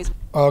reflect the ways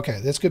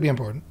Okay, this could be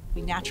important.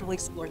 we naturally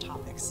explore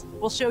topics.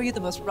 We'll show you the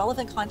most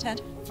relevant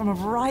content from a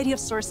variety of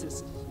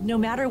sources, no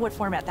matter what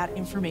format that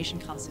information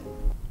comes in.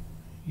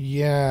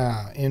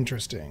 Yeah,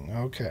 interesting.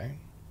 Okay.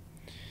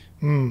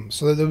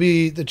 So there'll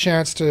be the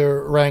chance to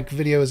rank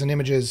videos and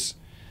images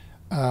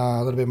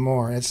a little bit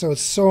more. And so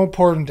it's so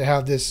important to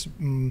have this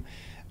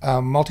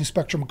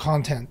multi-spectrum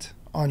content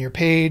on your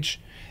page,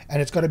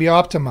 and it's got to be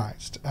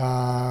optimized.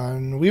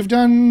 And we've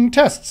done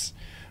tests.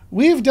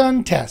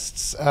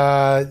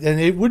 And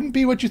it wouldn't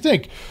be what you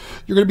think.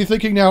 You're going to be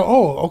thinking now,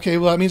 oh, okay,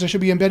 well, that means I should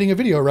be embedding a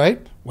video,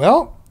 right?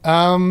 Well,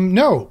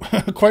 no,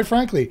 quite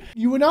frankly.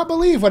 You would not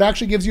believe what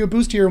actually gives you a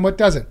boost here and what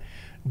doesn't.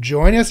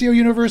 Join SEO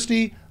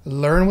University,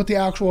 learn what the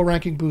actual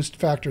ranking boost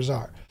factors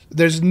are.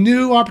 There's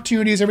new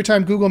opportunities every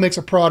time Google makes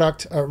a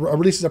product,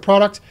 releases a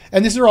product,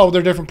 and these are all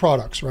their different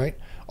products, right?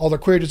 All their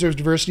query deserves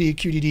diversity,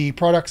 QDD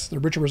products, the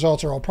richer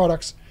results are all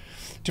products,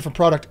 different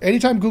product.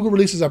 Anytime Google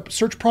releases a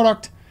search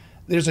product,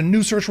 there's a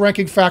new search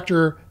ranking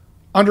factor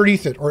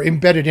underneath it or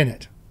embedded in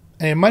it.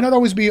 And it might not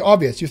always be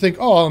obvious. You think,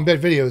 oh, I'll embed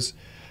videos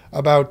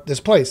about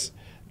this place.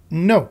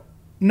 No,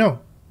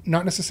 not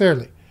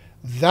necessarily.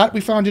 That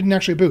we found didn't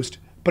actually boost.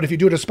 But if you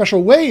do it a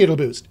special way, it'll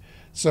boost.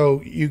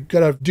 So you got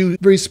to do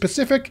very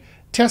specific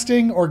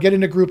testing or get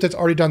in a group that's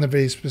already done the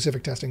very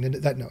specific testing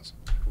that knows.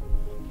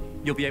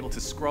 You'll be able to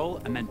scroll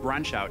and then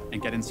branch out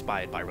and get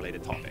inspired by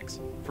related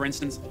topics. For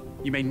instance,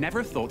 you may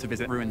never have thought to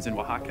visit ruins in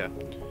Oaxaca,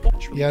 or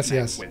truly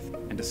connect with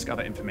and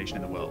discover information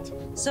in the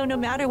world. So no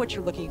matter what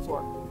you're looking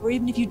for, or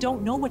even if you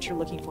don't know what you're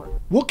looking for,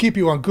 we'll keep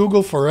you on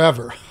Google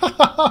forever.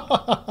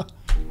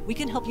 we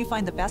can help you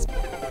find the best.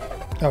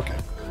 Okay.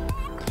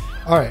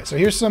 All right, so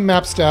here's some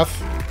map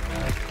stuff.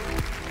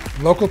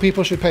 Local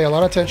people should pay a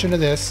lot of attention to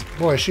this.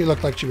 Boy, she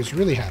looked like she was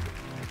really happy.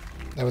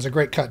 That was a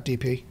great cut,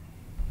 DP.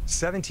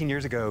 17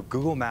 years ago,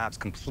 Google Maps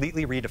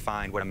completely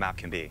redefined what a map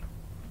can be.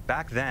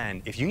 Back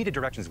then, if you needed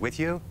directions with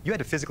you, you had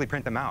to physically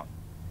print them out.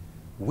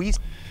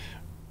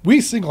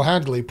 We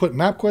single-handedly put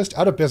MapQuest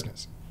out of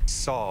business.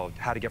 Solved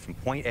how to get from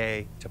point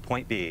A to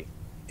point B.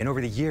 And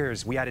over the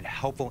years, we added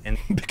helpful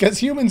because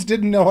humans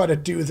didn't know how to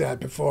do that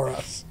before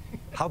us.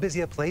 How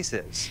busy a place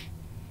is,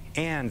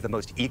 and the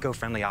most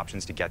eco-friendly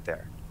options to get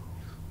there.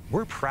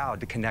 We're proud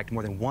to connect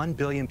more than 1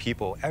 billion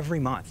people every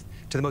month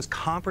to the most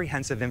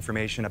comprehensive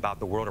information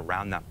about the world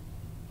around them.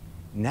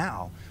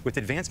 Now, with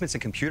advancements in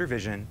computer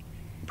vision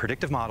and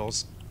predictive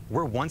models,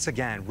 we're once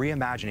again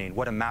reimagining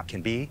what a map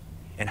can be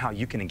and how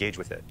you can engage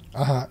with it.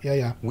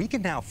 Yeah. We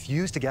can now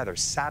fuse together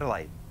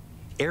satellite,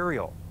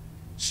 aerial,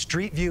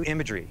 street view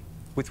imagery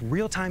with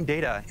real-time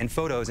data and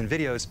photos and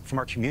videos from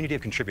our community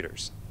of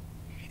contributors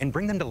and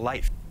bring them to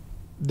life.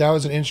 That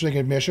was an interesting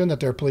admission that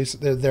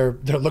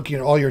they're looking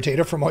at all your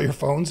data from all your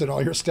phones and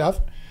all your stuff.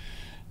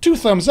 2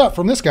 thumbs up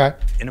from this guy.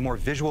 In a more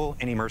visual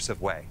and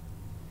immersive way.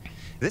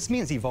 This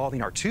means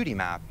evolving our 2D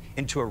map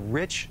into a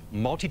rich,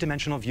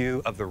 multi-dimensional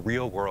view of the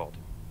real world.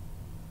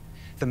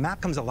 The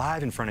map comes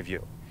alive in front of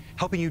you,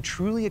 helping you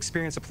truly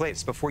experience a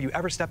place before you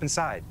ever step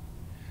inside,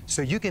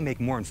 so you can make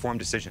more informed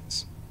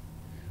decisions.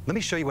 Let me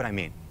show you what I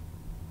mean.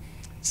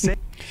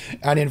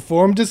 And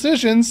informed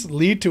decisions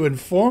lead to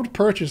informed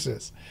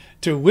purchases,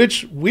 to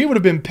which we would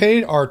have been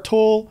paid our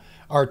toll,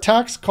 our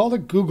tax, called a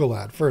Google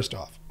ad, first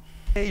off.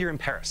 Say you're in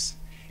Paris,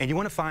 and you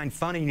want to find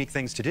fun and unique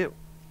things to do.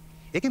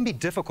 It can be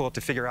difficult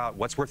to figure out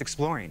what's worth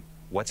exploring,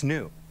 what's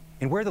new,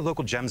 and where the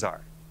local gems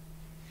are.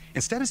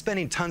 Instead of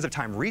spending tons of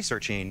time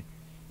researching,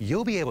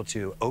 you'll be able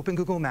to open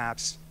Google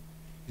Maps,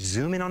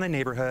 zoom in on a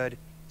neighborhood,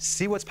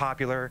 see what's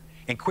popular,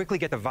 and quickly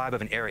get the vibe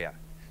of an area,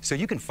 so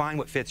you can find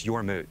what fits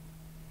your mood.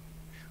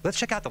 Let's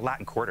check out the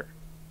Latin Quarter.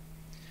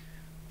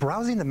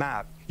 Browsing the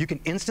map, you can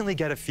instantly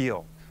get a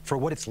feel for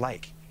what it's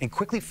like and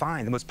quickly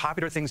find the most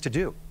popular things to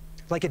do,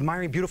 like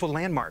admiring beautiful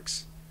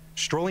landmarks,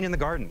 strolling in the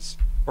gardens,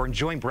 or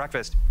enjoying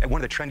breakfast at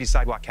one of the trendy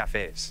sidewalk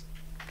cafes.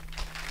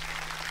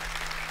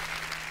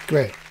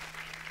 Great.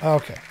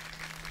 Okay.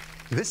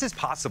 This is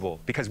possible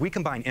because we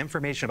combine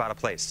information about a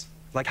place,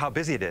 like how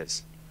busy it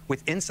is,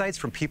 with insights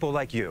from people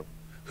like you,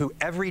 who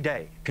every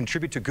day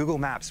contribute to Google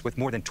Maps with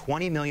more than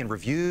 20 million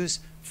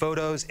reviews,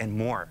 photos, and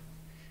more.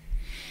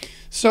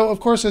 So, of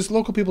course, as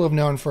local people have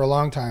known for a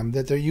long time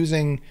that they're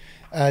using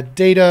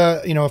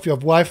data, if you have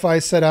Wi-Fi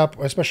set up,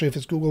 especially if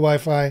it's Google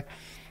Wi-Fi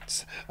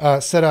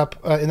set up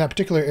in that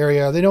particular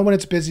area, they know when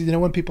it's busy, they know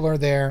when people are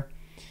there.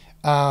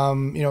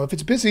 If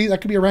it's busy,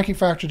 that could be a ranking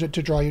factor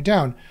to draw you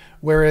down.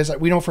 Whereas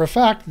we know for a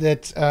fact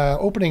that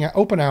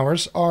open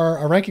hours are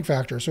a ranking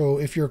factor. So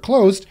if you're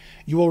closed,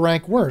 you will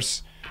rank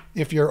worse.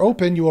 If you're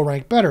open, you will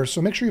rank better.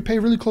 So make sure you pay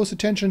really close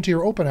attention to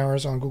your open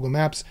hours on Google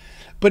Maps.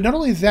 But not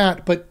only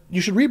that, but you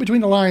should read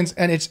between the lines,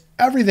 and it's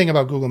everything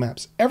about Google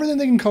Maps. Everything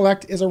they can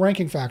collect is a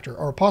ranking factor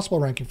or a possible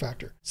ranking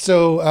factor.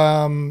 So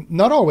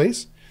not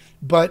always,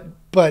 but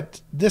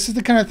this is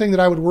the kind of thing that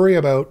I would worry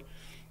about.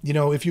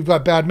 If you've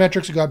got bad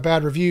metrics, you've got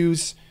bad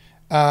reviews,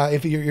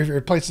 if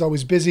your place is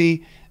always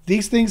busy.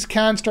 These things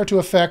can start to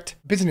affect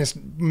business,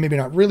 maybe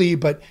not really,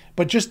 but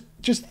just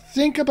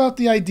think about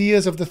the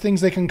ideas of the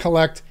things they can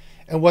collect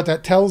and what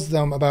that tells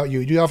them about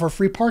you. Do you offer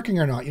free parking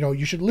or not?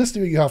 You should list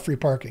that you have free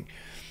parking.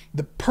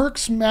 The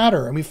perks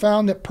matter, and we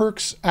found that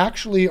perks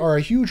actually are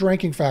a huge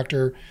ranking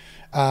factor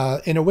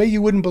in a way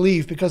you wouldn't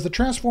believe, because the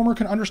transformer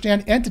can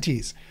understand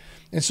entities.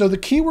 And so the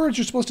keywords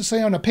you're supposed to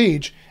say on a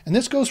page, and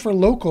this goes for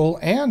local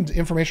and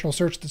informational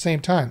search at the same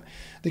time,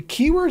 the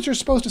keywords you're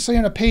supposed to say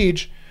on a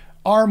page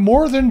are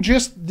more than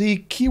just the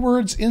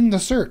keywords in the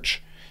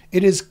search.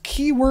 It is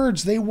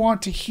keywords they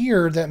want to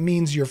hear that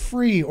means you're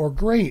free or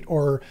great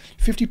or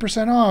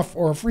 50% off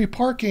or free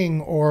parking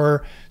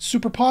or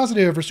super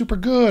positive or super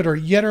good or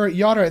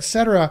yada,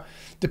 etc.,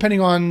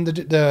 depending on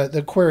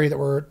the query that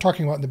we're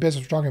talking about in the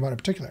business we're talking about in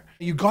particular.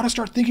 You got to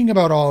start thinking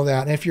about all of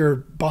that. And if you're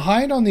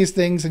behind on these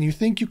things and you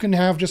think you can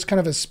have just kind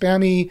of a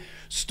spammy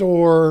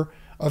store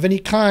of any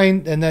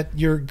kind and that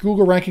your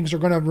Google rankings are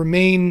going to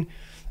remain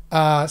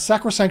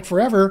sacrosanct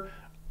forever,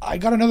 I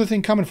got another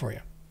thing coming for you.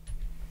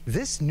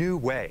 This new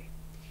way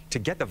to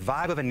get the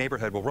vibe of a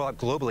neighborhood will roll out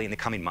globally in the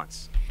coming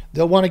months.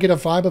 They'll want to get a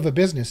vibe of a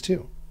business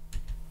too.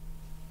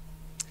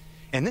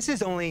 And this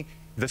is only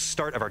the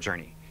start of our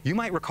journey. You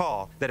might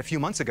recall that a few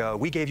months ago,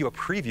 we gave you a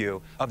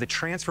preview of the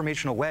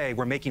transformational way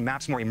we're making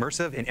maps more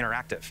immersive and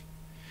interactive.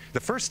 The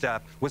first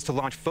step was to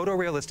launch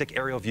photorealistic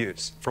aerial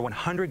views for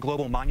 100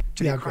 global monuments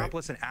to the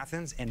Acropolis in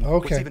Athens, and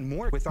what's even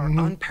more, with our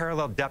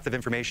unparalleled depth of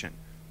information,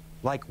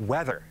 like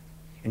weather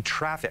and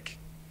traffic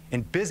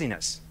and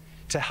busyness,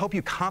 to help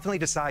you confidently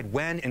decide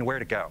when and where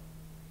to go.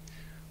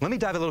 Let me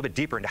dive a little bit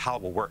deeper into how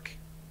it will work.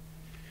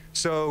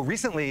 So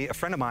recently, a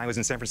friend of mine was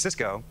in San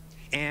Francisco,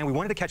 and we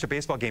wanted to catch a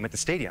baseball game at the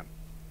stadium.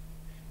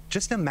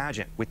 Just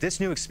imagine, with this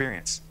new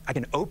experience, I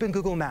can open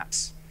Google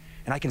Maps,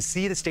 and I can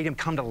see the stadium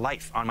come to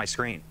life on my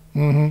screen.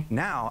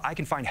 Now, I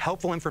can find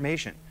helpful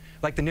information,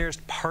 like the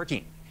nearest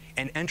parking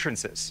and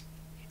entrances,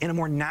 in a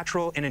more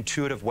natural and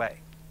intuitive way.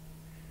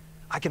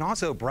 I can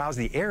also browse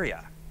the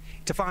area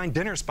to find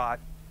dinner spot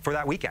for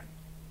that weekend.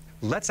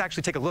 Let's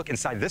actually take a look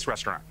inside this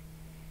restaurant.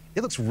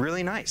 It looks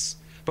really nice,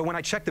 but when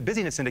I check the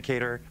busyness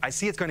indicator, I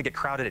see it's going to get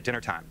crowded at dinner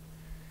time.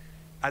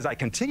 As I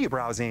continue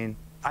browsing,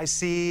 I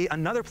see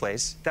another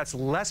place that's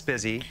less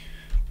busy.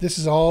 This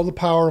is all the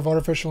power of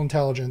artificial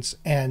intelligence,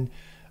 and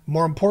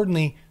more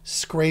importantly,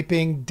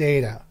 scraping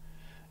data.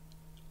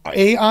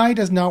 AI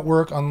does not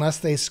work unless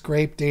they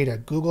scrape data.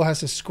 Google has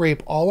to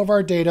scrape all of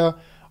our data.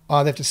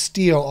 They have to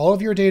steal all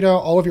of your data,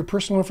 all of your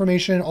personal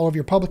information, all of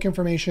your public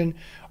information,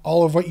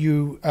 all of what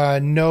you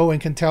know and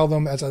can tell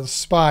them as a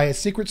spy, a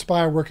secret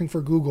spy working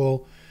for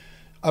Google,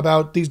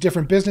 about these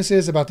different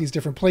businesses, about these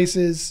different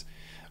places.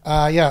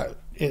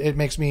 It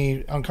makes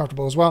me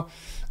uncomfortable as well.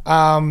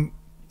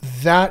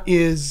 That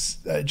is,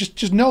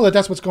 just know that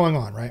that's what's going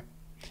on, right?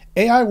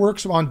 AI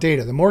works on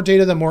data. The more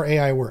data, the more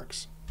AI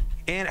works.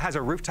 And it has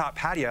a rooftop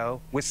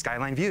patio with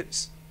skyline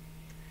views.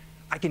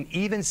 I can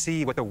even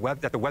see that the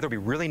weather will be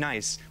really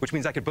nice, which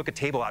means I could book a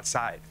table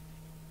outside.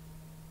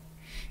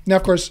 Now,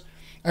 of course,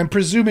 I'm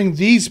presuming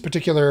these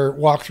particular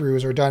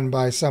walkthroughs are done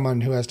by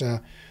someone who has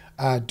to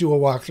do a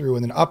walkthrough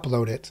and then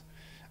upload it,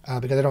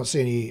 because I don't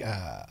see any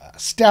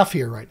staff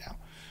here right now.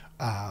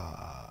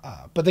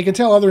 But they can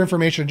tell other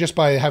information just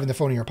by having the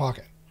phone in your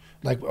pocket,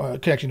 like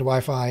connecting to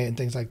Wi-Fi and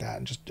things like that,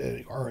 and just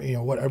or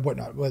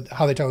whatnot,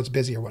 how they tell it's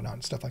busy or whatnot,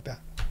 and stuff like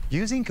that.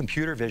 Using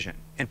computer vision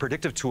and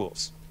predictive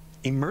tools,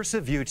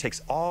 Immersive View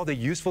takes all the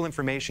useful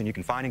information you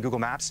can find in Google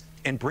Maps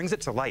and brings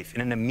it to life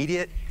in an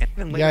immediate and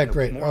even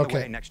later more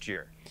away next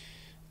year.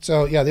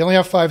 So yeah, they only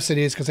have 5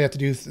 cities because they have to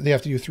do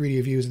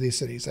 3D views of these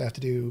cities. They have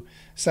to do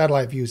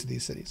satellite views of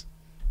these cities.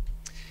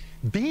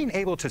 Being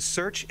able to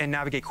search and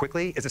navigate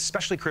quickly is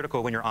especially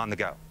critical when you're on the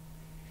go.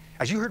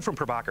 As you heard from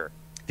Prabhakar,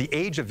 the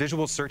age of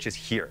visual search is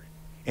here,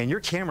 and your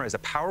camera is a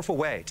powerful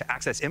way to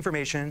access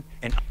information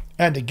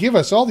and to give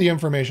us all the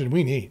information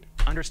we need.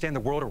 Understand the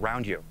world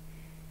around you.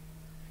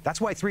 That's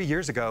why 3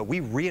 years ago,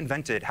 we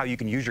reinvented how you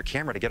can use your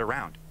camera to get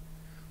around.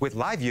 With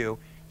Live View,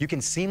 you can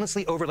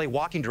seamlessly overlay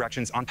walking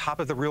directions on top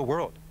of the real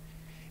world.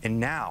 And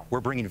now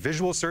we're bringing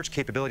visual search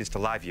capabilities to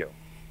Live View.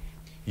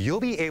 You'll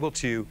be able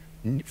to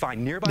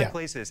find nearby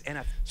places.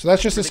 So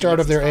that's just the start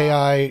of their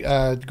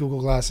AI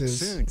Google Glasses.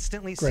 Soon,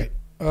 instantly. Great.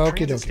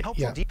 Okie dokie.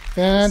 Yeah.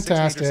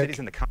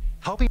 Fantastic.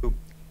 Help you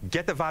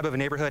get the vibe of a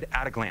neighborhood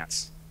at a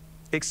glance.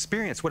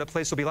 Experience what a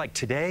place will be like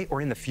today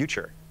or in the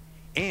future.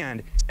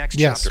 And next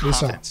chapter,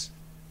 confidence.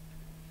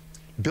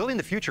 Building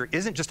the future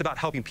isn't just about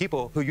helping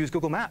people who use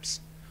Google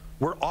Maps.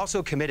 We're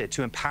also committed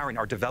to empowering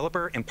our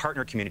developer and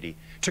partner community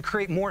to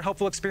create more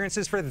helpful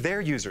experiences for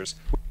their users.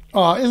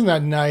 Oh, isn't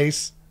that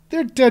nice?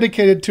 They're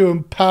dedicated to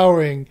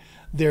empowering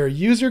their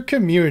user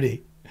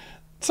community.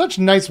 Such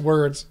nice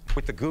words.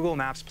 With the Google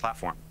Maps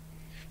platform.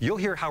 You'll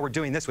hear how we're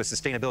doing this with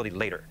sustainability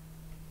later.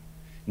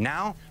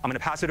 Now, I'm going to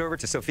pass it over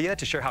to Sophia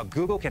to share how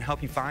Google can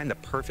help you find the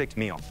perfect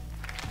meal.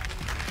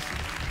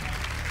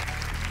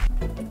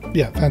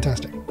 Yeah,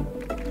 fantastic.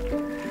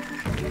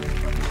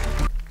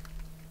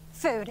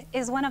 Food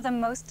is one of the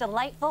most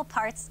delightful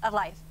parts of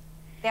life.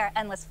 There are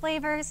endless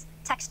flavors,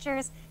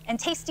 textures, and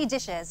tasty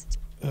dishes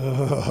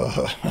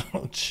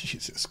Oh,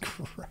 Jesus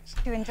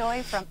Christ. to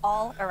enjoy from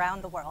all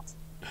around the world.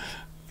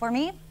 For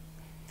me,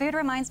 food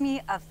reminds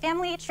me of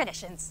family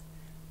traditions.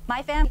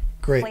 My family,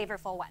 Great.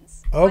 flavorful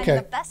ones. Okay. Finding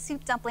the best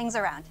soup dumplings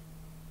around.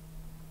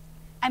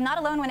 I'm not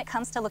alone when it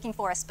comes to looking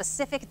for a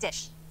specific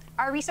dish.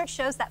 Our research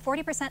shows that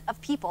 40%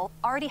 of people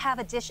already have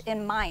a dish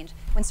in mind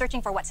when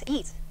searching for what to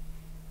eat.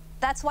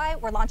 That's why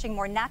we're launching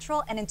more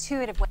natural and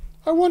intuitive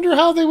I wonder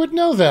how they would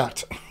know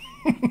that.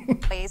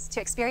 ways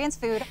to experience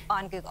food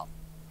on Google.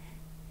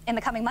 In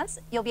the coming months,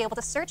 you'll be able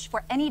to search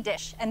for any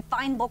dish and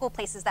find local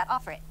places that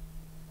offer it.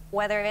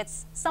 Whether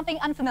it's something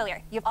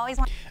unfamiliar you've always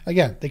wanted.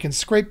 Again, they can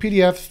scrape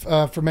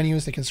PDF for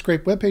menus. They can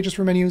scrape web pages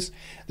for menus.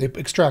 They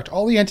extract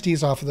all the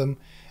entities off of them,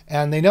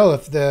 and they know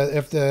if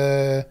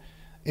the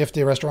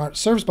restaurant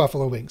serves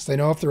buffalo wings. They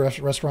know if the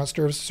restaurant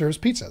serves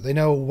pizza. They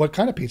know what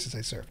kind of pizzas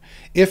they serve.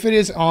 If it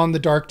is on the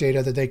dark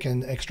data that they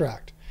can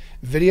extract,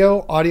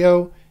 video,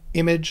 audio,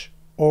 image,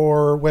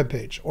 or web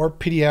page, or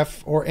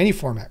PDF, or any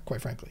format,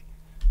 quite frankly.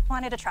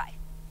 Wanted to try,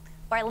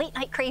 or a late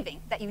night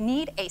craving that you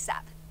need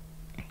ASAP.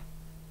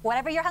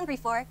 Whatever you're hungry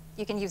for,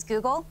 you can use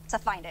Google to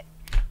find it.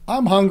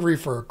 I'm hungry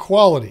for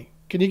quality.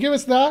 Can you give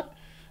us that?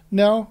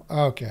 No?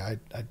 Okay,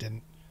 I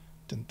didn't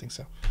think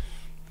so.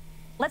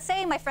 Let's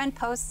say my friend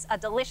posts a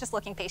delicious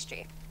looking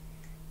pastry,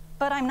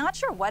 but I'm not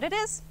sure what it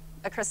is.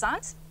 A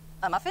croissant?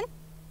 A muffin?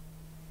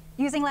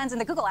 Using Lens in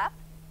the Google app,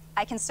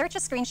 I can search a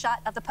screenshot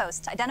of the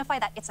post to identify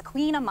that it's a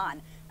Queen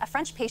Amman, a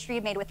French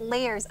pastry made with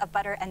layers of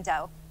butter and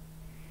dough.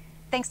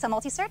 Thanks to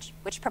multi-search,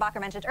 which Prabhakar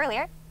mentioned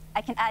earlier,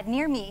 I can add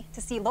near me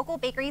to see local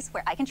bakeries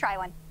where I can try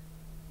one.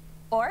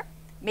 Or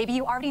maybe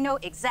you already know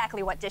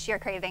exactly what dish you're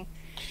craving.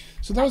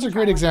 So that was a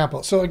great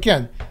example. So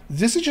again,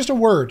 this is just a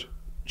word.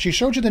 She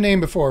showed you the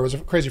name before. It was a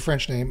crazy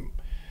French name.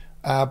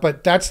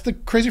 But that's the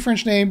crazy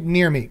French name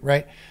near me,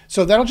 right?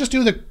 So that'll just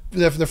do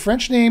the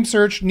French name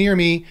search near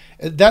me.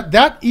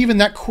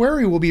 That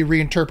query will be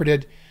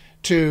reinterpreted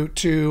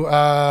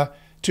to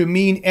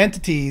mean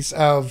entities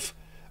of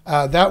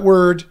that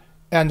word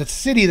and the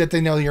city that they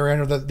know you're in,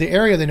 or the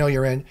area they know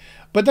you're in.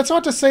 But that's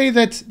not to say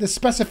that the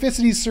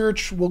specificity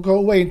search will go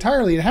away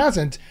entirely. It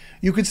hasn't.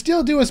 You could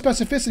still do a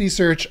specificity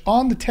search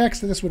on the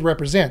text that this would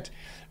represent,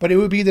 but it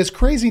would be this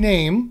crazy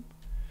name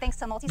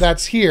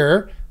that's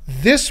here.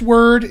 This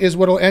word is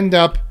what will end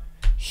up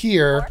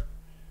here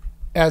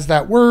as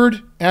that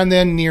word, and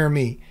then near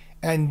me.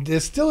 And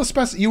there's still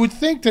a you would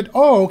think that,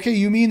 oh, okay,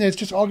 you mean that it's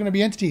just all going to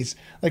be entities,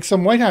 like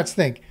some white hats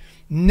think.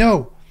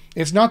 No,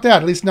 it's not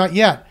that, at least not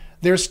yet.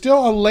 There's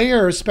still a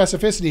layer of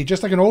specificity,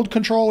 just like an old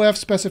Control-F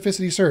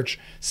specificity search.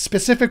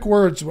 Specific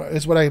words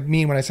is what I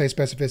mean when I say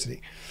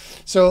specificity.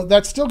 So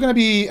that's still going to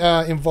be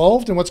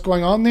involved in what's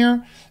going on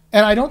there.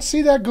 And I don't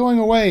see that going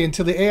away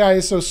until the AI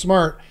is so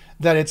smart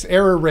that its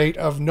error rate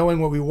of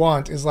knowing what we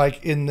want is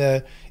like in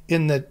the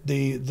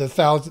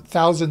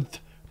thousandth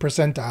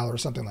percentile or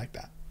something like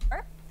that.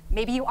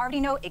 Maybe you already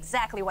know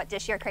exactly what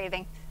dish you're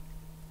craving.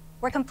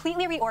 We're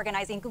completely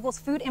reorganizing Google's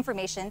food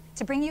information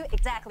to bring you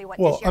exactly what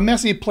dish you're a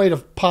messy plate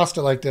of pasta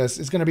like this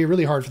is going to be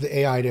really hard for the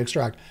AI to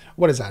extract.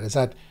 What is that? Is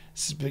that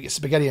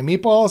spaghetti and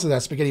meatballs? Is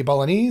that spaghetti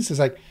bolognese? Is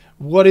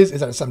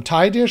that some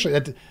Thai dish?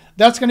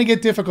 That's going to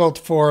get difficult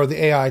for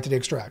the AI to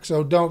extract.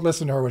 So don't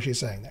listen to her what she's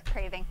saying there.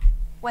 Craving.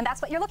 When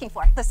that's what you're looking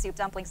for, the soup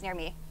dumplings near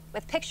me,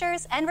 with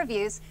pictures and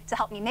reviews to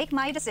help me make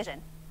my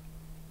decision.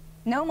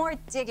 No more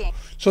digging.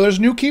 So there's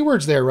new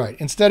keywords there, right?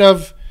 Instead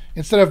of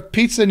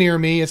pizza near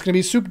me, it's going to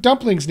be soup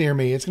dumplings near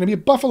me. It's going to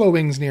be buffalo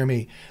wings near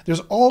me. There's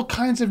all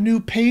kinds of new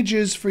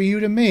pages for you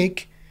to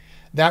make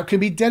that could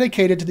be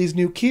dedicated to these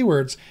new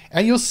keywords.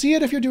 And you'll see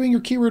it if you're doing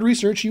your keyword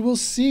research. You will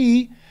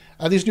see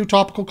these new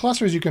topical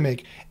clusters you can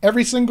make.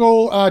 Every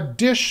single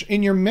dish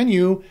in your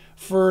menu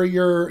for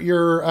your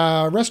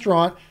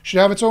restaurant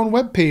should have its own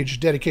web page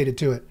dedicated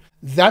to it.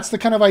 That's the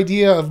kind of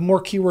idea of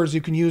more keywords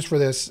you can use for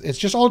this. It's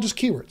just all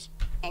keywords.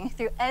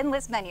 Through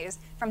endless menus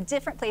from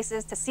different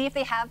places to see if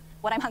they have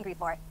what I'm hungry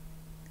for.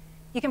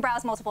 You can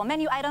browse multiple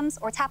menu items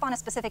or tap on a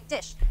specific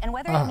dish, and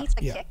whether it meets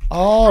the kick,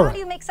 how do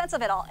you make sense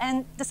of it all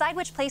and decide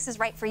which place is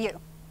right for you?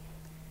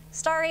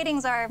 Star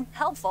ratings are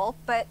helpful,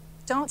 but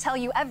don't tell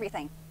you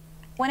everything.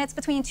 When it's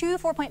between 2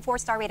 4.4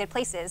 star rated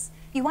places,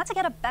 you want to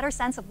get a better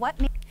sense of what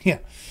makes. Yeah.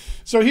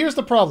 So here's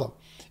the problem,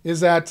 is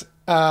that,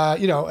 at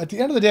the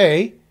end of the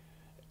day,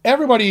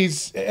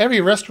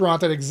 every restaurant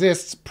that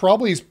exists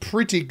probably is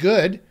pretty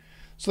good.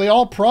 So they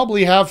all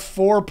probably have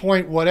 4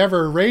 point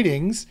whatever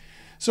ratings.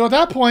 So at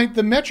that point,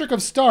 the metric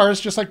of stars,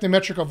 just like the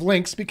metric of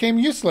links, became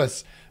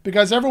useless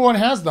because everyone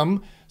has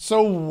them.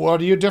 So what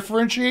do you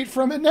differentiate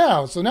from it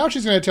now? So now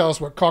she's going to tell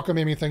us what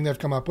cockamamie thing they've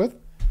come up with.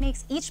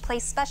 Makes each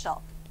place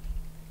special.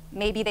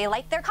 Maybe they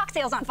light their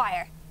cocktails on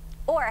fire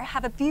or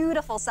have a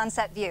beautiful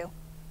sunset view.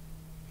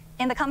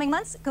 In the coming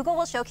months, Google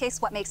will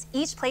showcase what makes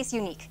each place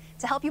unique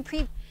to help you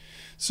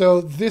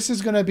So this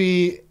is going to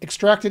be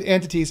extracted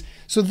entities.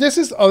 So this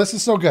is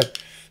so good.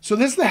 So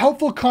this is the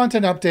helpful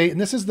content update, and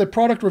this is the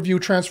product review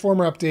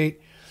transformer update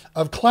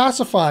of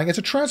classifying. It's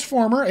a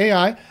transformer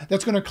AI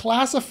that's going to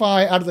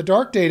classify out of the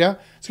dark data.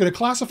 It's going to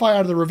classify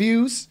out of the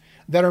reviews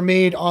that are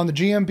made on the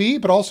GMB,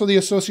 but also the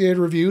associated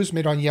reviews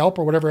made on Yelp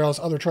or whatever else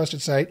other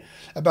trusted site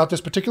about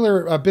this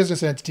particular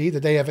business entity,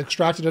 that they have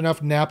extracted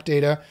enough NAP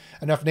data,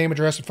 enough name,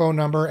 address, and phone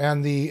number,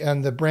 and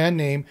the brand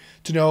name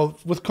to know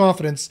with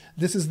confidence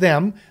this is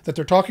them, that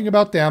they're talking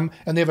about them,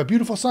 and they have a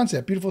beautiful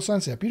sunset, beautiful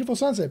sunset, beautiful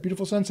sunset,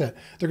 beautiful sunset.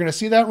 They're going to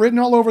see that written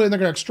all over, and they're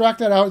going to extract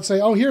that out and say,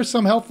 oh, here's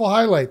some helpful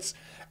highlights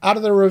out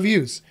of the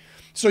reviews.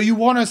 So you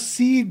want to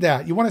seed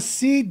that. You want to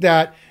seed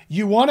that.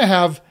 You want to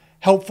have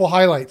helpful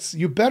highlights.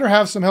 You better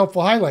have some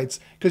helpful highlights,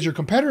 because your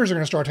competitors are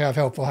going to start to have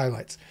helpful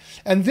highlights.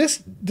 And this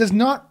does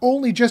not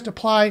only just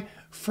apply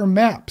for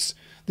maps.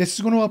 This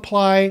is going to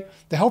apply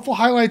the helpful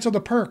highlights of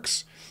the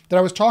perks that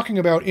I was talking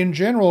about in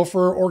general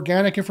for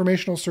organic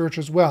informational search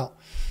as well.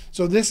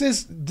 So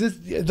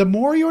the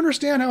more you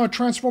understand how a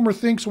transformer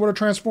thinks, or what a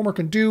transformer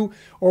can do,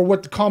 or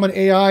what the common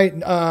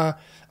AI,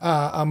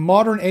 a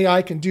modern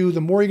AI can do, the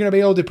more you're going to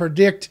be able to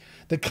predict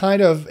the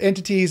kind of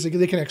entities that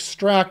they can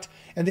extract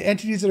and the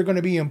entities that are going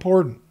to be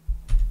important.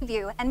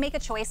 View and make a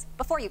choice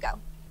before you go.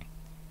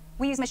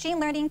 We use machine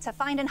learning to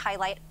find and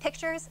highlight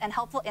pictures and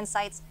helpful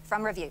insights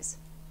from reviews.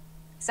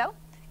 So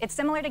it's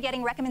similar to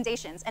getting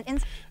recommendations and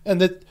insights.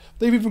 And that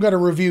they've even got a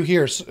review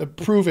here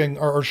proving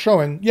or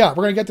showing, yeah,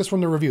 we're going to get this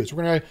from the reviews.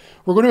 We're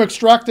going to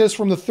extract this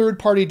from the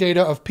third-party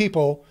data of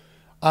people,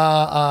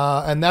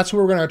 and that's who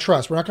we're going to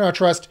trust. We're not going to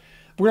trust.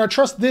 We're going to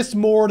trust this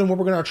more than what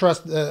we're going to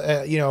trust,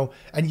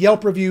 and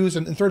Yelp reviews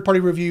and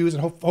third-party reviews,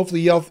 and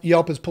hopefully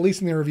Yelp is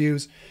policing their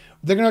reviews.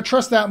 They're going to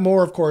trust that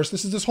more, of course.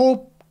 This is this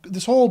whole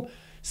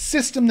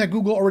system that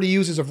Google already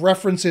uses of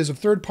references, of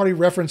third-party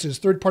references,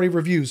 third-party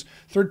reviews,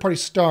 third-party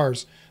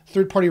stars,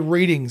 third-party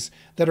ratings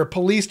that are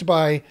policed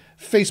by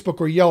Facebook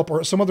or Yelp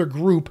or some other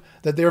group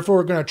that therefore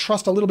are going to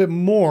trust a little bit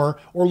more,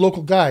 or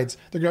local guides.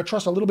 They're going to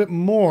trust a little bit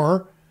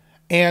more,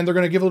 and they're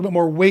going to give a little bit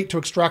more weight to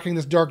extracting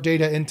this dark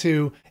data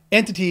into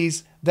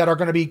entities that are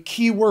going to be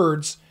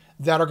keywords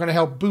that are going to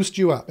help boost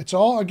you up. It's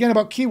all, again,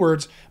 about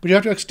keywords, but you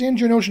have to extend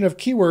your notion of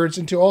keywords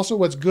into also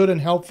what's good and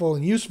helpful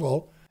and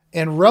useful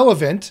and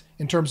relevant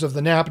in terms of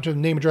the NAP, in terms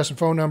of name, address, and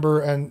phone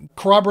number, and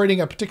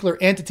corroborating a particular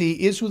entity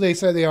is who they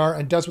say they are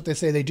and does what they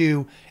say they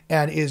do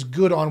and is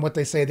good on what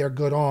they say they're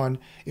good on,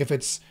 if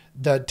it's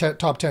the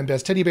top 10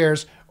 best teddy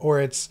bears or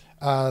it's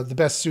the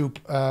best soup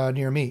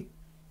near me.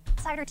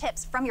 Insider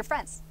tips from your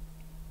friends.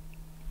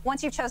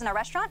 Once you've chosen a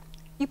restaurant,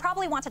 you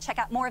probably want to check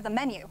out more of the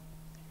menu.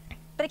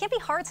 But it can be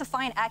hard to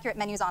find accurate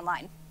menus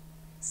online.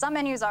 Some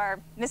menus are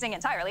missing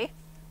entirely,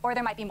 or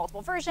there might be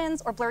multiple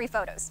versions or blurry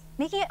photos,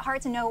 making it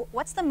hard to know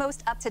what's the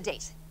most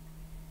up-to-date.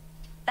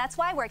 That's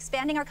why we're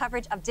expanding our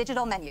coverage of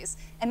digital menus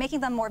and making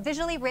them more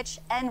visually rich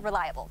and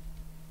reliable.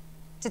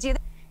 To do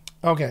that,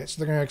 okay, so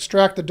they're going to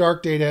extract the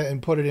dark data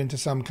and put it into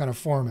some kind of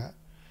format.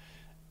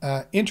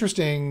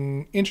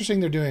 Interesting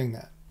they're doing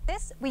that.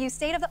 We use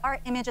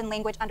state-of-the-art image and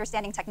language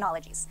understanding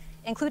technologies,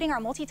 including our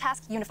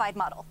multitask unified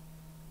model.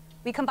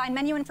 We combine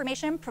menu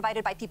information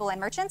provided by people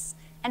and merchants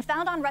and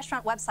found on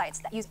restaurant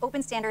websites that use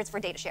open standards for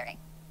data sharing.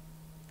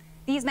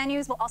 These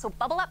menus will also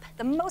bubble up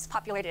the most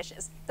popular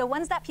dishes, the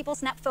ones that people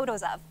snap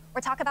photos of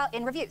or talk about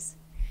in reviews.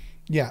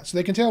 Yeah, so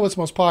they can tell what's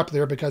most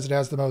popular because it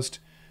has the most,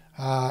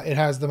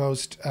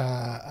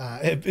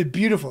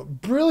 beautiful,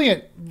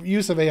 brilliant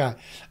use of AI.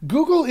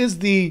 Google is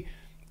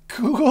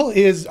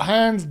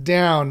hands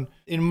down,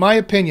 in my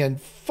opinion,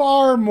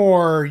 far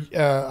more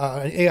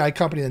an AI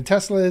company than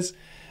Tesla is.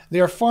 They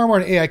are far more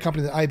an AI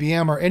company than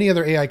IBM or any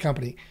other AI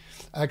company,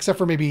 except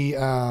for maybe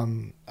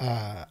Aladdin,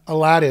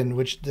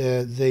 which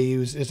they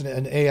use is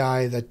an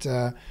AI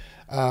that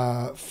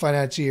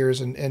financiers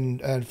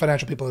and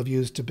financial people have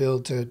used to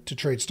build to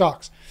trade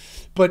stocks.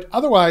 But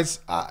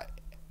otherwise,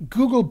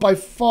 Google by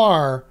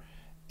far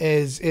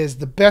is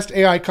the best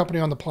AI company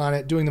on the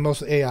planet doing the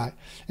most with AI.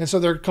 And so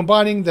they're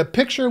combining the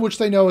picture, which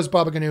they know is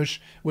Baba Ganoush,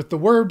 with the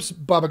words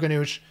Baba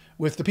Ganoush,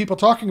 with the people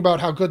talking about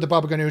how good the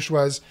Baba Ganoush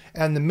was,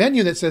 and the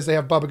menu that says they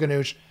have Baba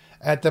Ganoush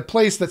at the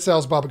place that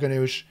sells Baba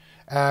Ganoush.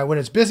 When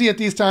it's busy at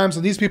these times,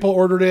 and these people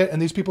ordered it, and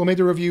these people made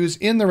the reviews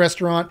in the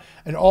restaurant,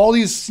 and all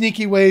these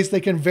sneaky ways they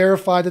can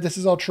verify that this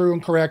is all true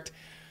and correct,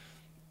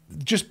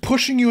 just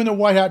pushing you in the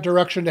white hat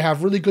direction to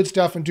have really good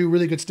stuff and do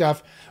really good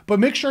stuff, but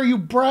make sure you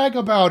brag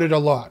about it a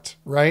lot,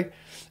 right?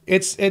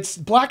 It's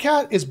black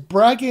hat is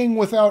bragging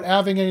without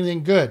having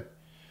anything good.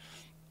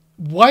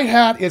 White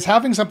hat is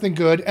having something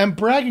good and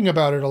bragging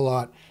about it a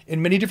lot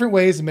in many different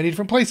ways, in many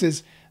different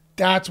places.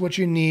 That's what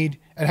you need,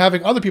 and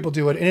having other people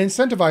do it and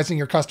incentivizing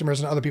your customers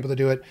and other people to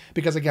do it,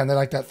 because again, they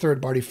like that third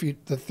party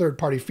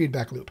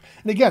feedback loop.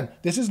 And again,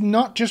 this is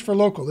not just for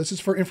local, this is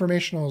for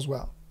informational as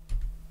well.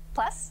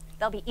 Plus,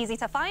 they'll be easy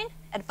to find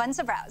and fun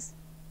to browse.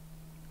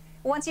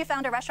 Once you've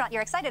found a restaurant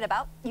you're excited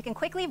about, you can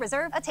quickly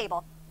reserve a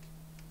table.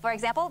 For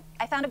example,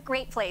 I found a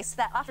great place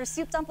that offers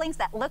soup dumplings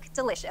that look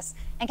delicious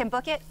and can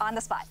book it on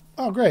the spot.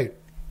 Oh, great.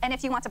 And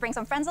if you want to bring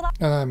some friends along,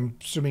 I'm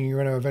assuming you're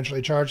going to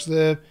eventually charge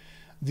the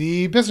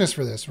business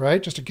for this,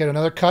 right? Just to get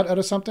another cut out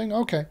of something?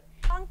 Okay.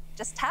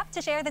 Just tap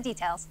to share the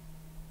details.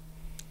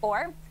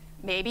 Or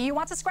Maybe you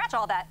want to scratch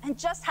all that and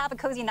just have a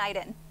cozy night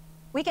in.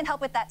 We can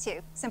help with that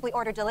too. Simply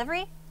order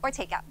delivery or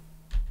takeout.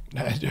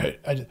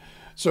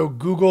 So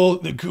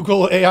the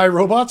Google AI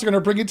robots are going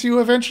to bring it to you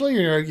eventually.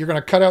 You're going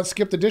to cut out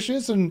skip the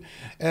dishes and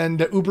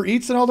Uber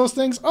Eats and all those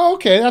things. Oh,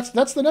 okay,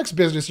 that's the next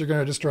business you're going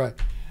to destroy.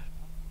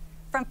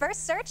 From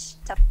first search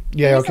to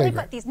okay,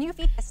 put these new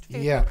features.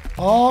 Yeah.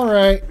 All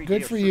right.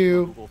 Good for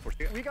you.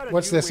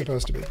 What's this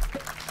supposed to be?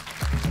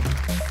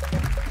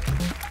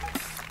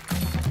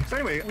 So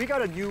anyway, we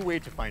got a new way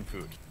to find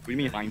food. What do you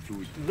mean find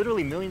food?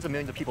 Literally millions and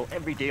millions of people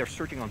every day are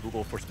searching on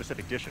Google for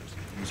specific dishes.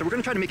 So we're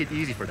going to try to make it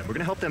easy for them. We're going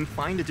to help them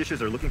find the dishes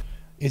they're looking for.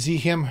 Is he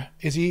him?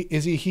 Is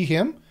he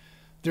him?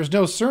 There's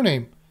no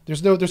surname.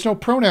 There's no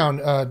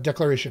pronoun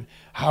declaration.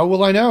 How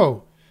will I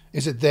know?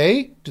 Is it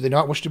they? Do they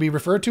not wish to be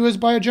referred to as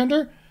by a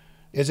gender?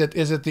 Is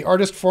it the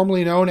artist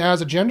formerly known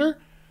as a gender?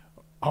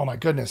 Oh my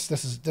goodness.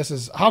 This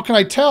is how can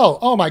I tell?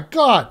 Oh my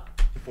God.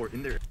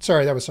 In their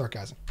Sorry, that was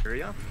sarcasm.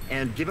 Area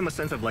and give them a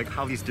sense of like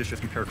how these dishes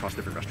compare across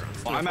different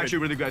restaurants. Well, I'm actually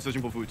really good at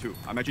searching for food too.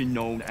 I'm actually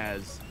known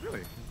as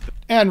really.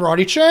 And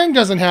Ronnie Chang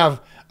doesn't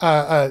have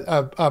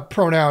a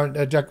pronoun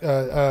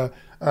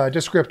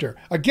descriptor.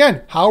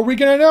 Again, how are we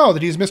going to know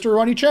that he's Mr.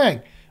 Ronnie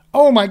Chang?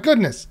 Oh my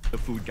goodness. The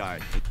food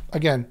guy.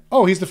 Again,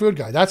 oh, he's the food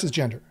guy. That's his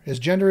gender. His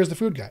gender is the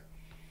food guy.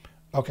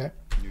 Okay.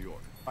 New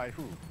York. By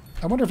who?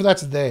 I wonder if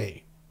that's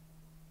they.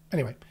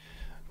 Anyway,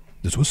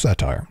 this was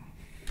satire.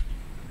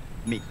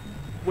 Me.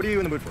 What are you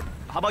in the mood for?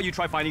 How about you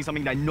try finding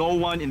something that no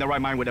one in their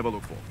right mind would ever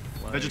look for?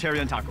 Like,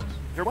 vegetarian tacos.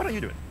 Here, why don't you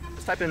do it?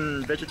 Just type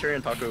in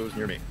vegetarian tacos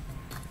near me.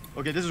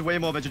 Okay, this is way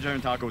more vegetarian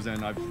tacos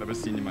than I've ever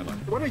seen in my life.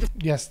 Why don't we just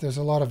Yes, there's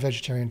a lot of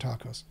vegetarian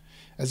tacos.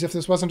 As if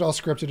this wasn't all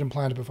scripted and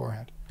planned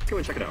beforehand. let's go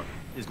and check it out?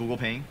 Is Google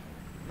paying?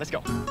 Let's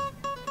go.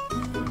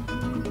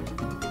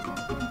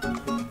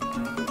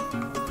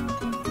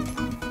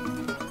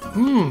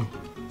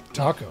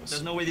 Tacos.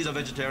 There's no way these are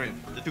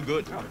vegetarian. They're too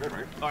good. Oh, good,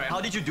 right? All right,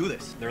 how did you do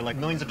this? There are like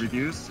millions of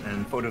reviews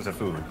and photos of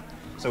food.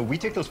 So we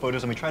take those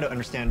photos and we try to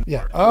understand.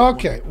 Yeah.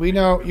 Okay. We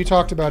know you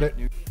talked about it.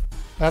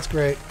 That's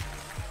great.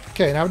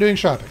 Okay. Now we're doing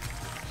shopping.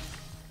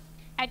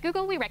 At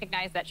Google, we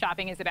recognize that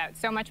shopping is about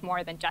so much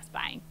more than just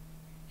buying.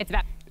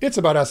 It's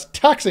about us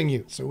taxing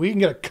you so we can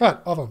get a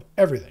cut off of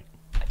everything.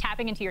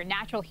 Tapping into your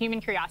natural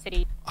human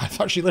curiosity. I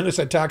thought she literally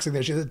said taxing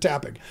there. She said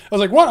tapping. I was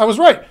like, what? I was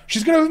right.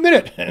 She's going to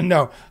admit it.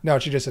 No,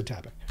 she just said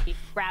tapping.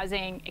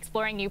 Browsing,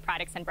 exploring new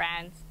products and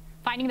brands,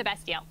 finding the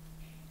best deal.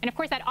 And of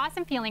course, that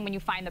awesome feeling when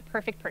you find the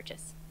perfect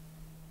purchase.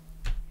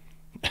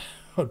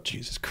 Oh,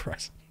 Jesus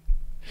Christ.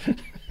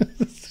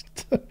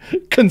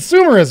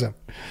 Consumerism.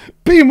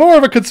 Be more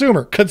of a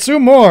consumer.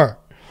 Consume more.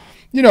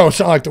 You know, it's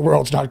not like the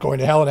world's not going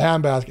to hell in a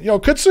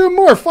handbasket. Consume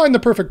more. Find the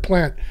perfect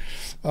plant.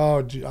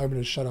 Oh, gee, I'm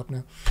going to shut up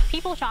now.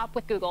 People shop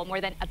with Google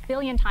more than 1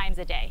 billion times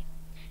a day.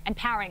 And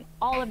powering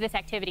all of this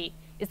activity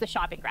is the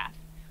shopping graph,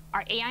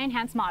 our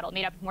AI-enhanced model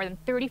made up of more than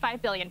 35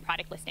 billion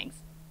product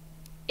listings.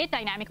 It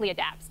dynamically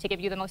adapts to give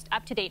you the most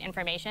up-to-date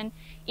information,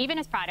 even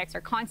as products are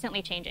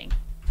constantly changing.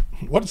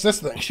 What's this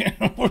thing?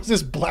 What is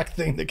this black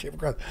thing that came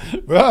across?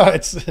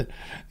 It's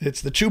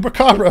the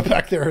chupacabra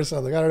back there or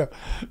something. I don't know.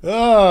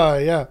 Oh,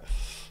 yeah.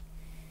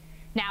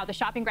 Now, the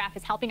shopping graph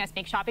is helping us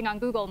make shopping on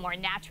Google more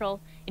natural,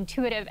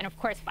 intuitive, and of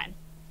course, fun.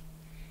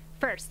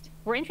 First,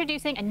 we're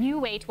introducing a new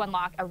way to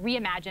unlock a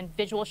reimagined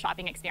visual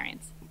shopping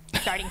experience.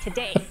 Starting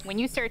today, when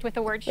you search with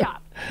the word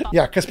shop.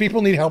 Yeah, because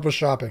people need help with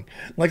shopping.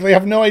 Like, they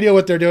have no idea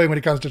what they're doing when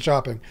it comes to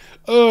shopping.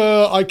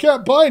 I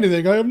can't buy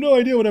anything. I have no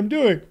idea what I'm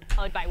doing.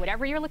 Followed by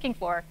whatever you're looking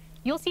for,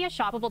 you'll see a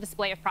shoppable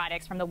display of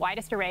products from the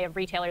widest array of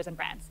retailers and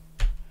brands.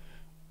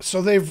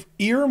 So they've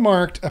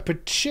earmarked a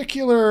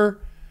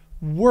particular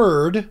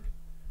word.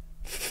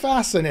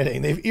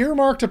 Fascinating. They've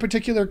earmarked a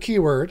particular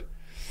keyword,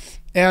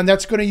 and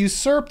that's going to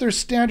usurp their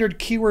standard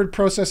keyword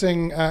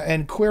processing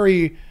and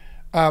query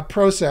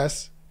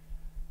process.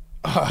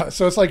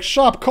 So it's like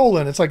shop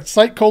colon. It's like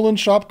site colon,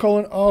 shop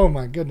colon. Oh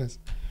my goodness.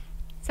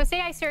 So say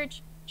I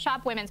search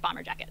shop women's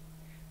bomber jacket.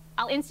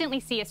 I'll instantly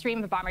see a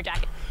stream of bomber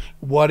jackets.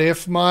 What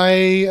if my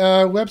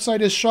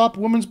website is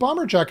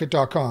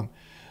shopwomensbomberjacket.com?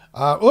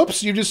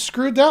 Oops, you just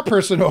screwed that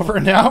person over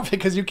now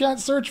because you can't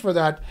search for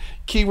that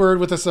keyword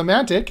with a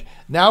semantic.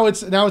 Now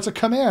it's a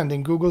command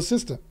in Google's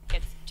system.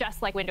 It's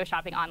just like window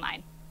shopping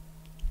online.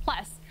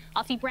 Plus,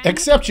 I'll see brands.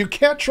 Except you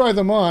can't try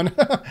them on,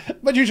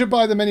 but you should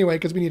buy them anyway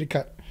because we need a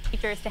cut.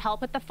 Features to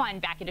help put the fun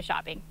back into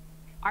shopping.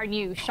 Our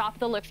new Shop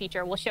the Look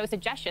feature will show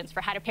suggestions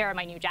for how to pair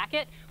my new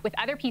jacket with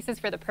other pieces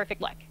for the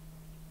perfect look.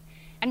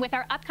 And with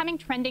our upcoming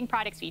trending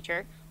products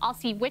feature, I'll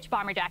see which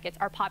bomber jackets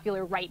are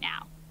popular right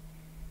now.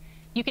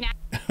 You can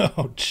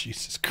Oh,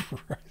 Jesus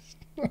Christ.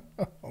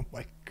 Oh,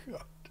 my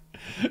God.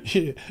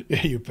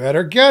 You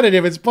better get it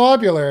if it's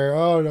popular.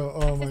 Oh, no.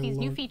 Oh, my these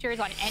Lord. new features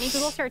on any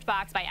Google search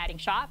box by adding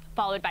shop,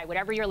 followed by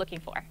whatever you're looking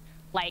for,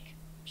 like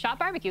shop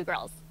barbecue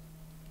girls,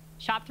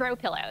 shop throw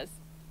pillows,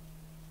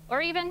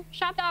 or even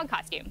shop dog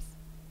costumes.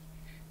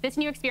 This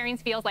new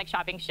experience feels like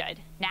shopping should,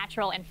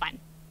 natural and fun.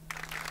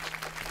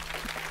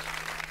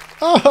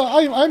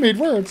 Oh, I made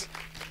words.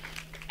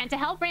 And to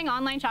help bring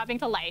online shopping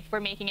to life, we're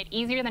making it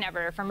easier than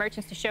ever for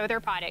merchants to show their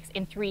products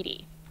in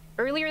 3D.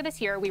 Earlier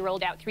this year, we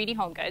rolled out 3D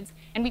home goods,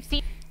 and we've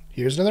seen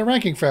Here's another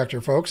ranking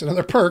factor, folks,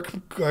 another perk,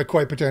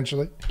 quite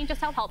potentially.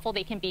 just how helpful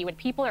they can be when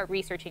people are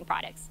researching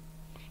products.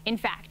 In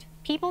fact,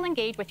 people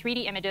engage with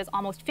 3D images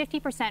almost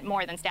 50%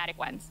 more than static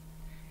ones.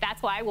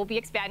 That's why we'll be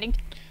expanding.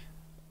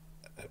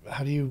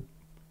 How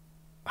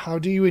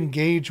do you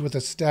engage with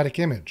a static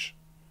image?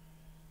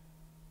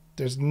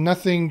 There's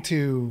nothing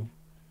to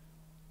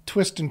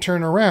twist and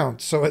turn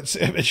around, so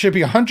it should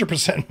be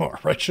 100% more,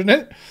 right?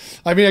 Shouldn't it?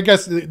 I mean, I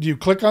guess, do you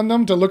click on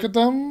them to look at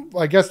them?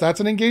 I guess that's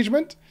an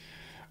engagement.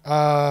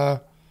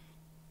 Okay.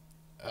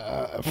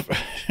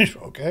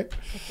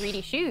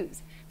 3D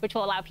shoes, which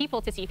will allow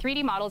people to see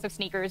 3D models of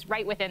sneakers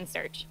right within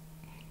search.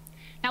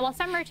 Now, while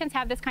some merchants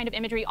have this kind of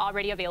imagery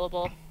already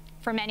available,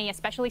 for many,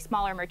 especially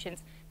smaller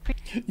merchants,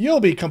 you'll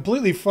be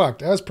completely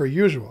fucked, as per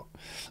usual.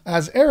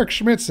 As Eric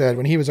Schmidt said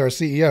when he was our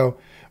CEO,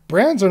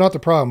 brands are not the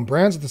problem,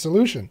 brands are the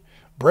solution.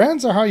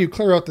 Brands are how you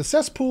clear out the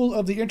cesspool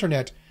of the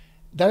internet.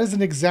 That is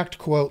an exact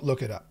quote,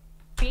 look it up.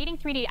 Creating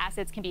 3D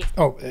assets can be...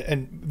 Oh,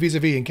 and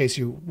vis-a-vis, in case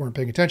you weren't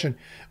paying attention,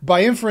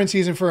 by inference,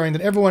 he's inferring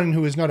that everyone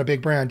who is not a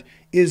big brand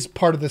is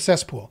part of the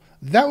cesspool.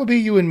 That would be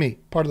you and me,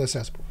 part of the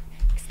cesspool.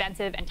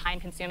 Expensive and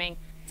time-consuming,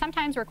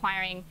 sometimes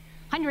requiring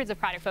hundreds of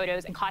product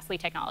photos and costly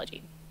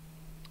technology.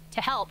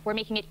 To help, we're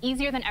making it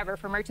easier than ever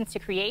for merchants to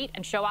create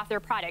and show off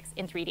their products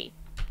in 3D.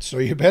 So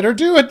you better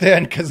do it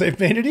then, because they've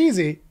made it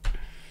easy.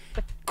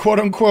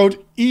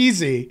 Quote-unquote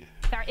easy.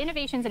 With our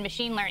innovations in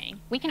machine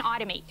learning, we can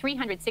automate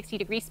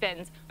 360-degree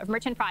spins of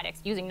merchant products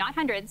using not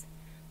hundreds,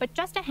 but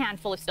just a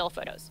handful of still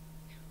photos.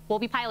 We'll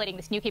be piloting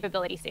this new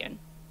capability soon.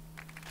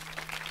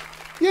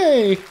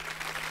 Yay!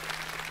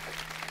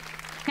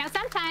 Now,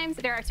 sometimes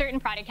there are certain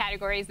product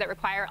categories that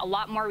require a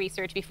lot more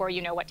research before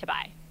you know what to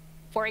buy.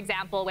 For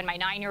example, when my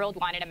 9-year-old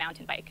wanted a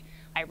mountain bike,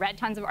 I read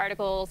tons of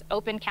articles,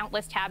 opened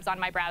countless tabs on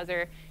my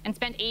browser, and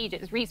spent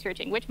ages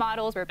researching which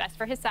models were best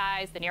for his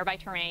size, the nearby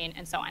terrain,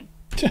 and so on.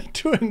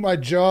 Doing my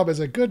job as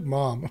a good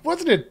mom.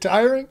 Wasn't it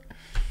tiring?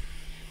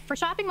 For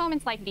shopping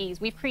moments like these,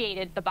 we've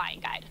created the Buying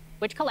Guide,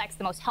 which collects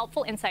the most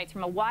helpful insights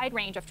from a wide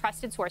range of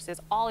trusted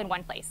sources all in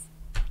one place.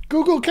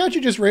 Google, can't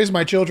you just raise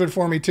my children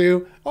for me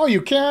too? Oh,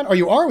 you can? Oh,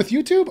 you are with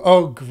YouTube?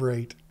 Oh,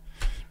 great.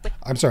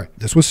 I'm sorry,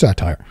 this was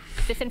satire.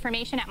 With this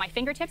information at my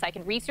fingertips, I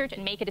can research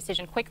and make a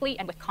decision quickly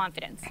and with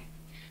confidence.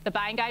 The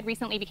Buying Guide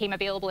recently became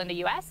available in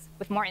the US,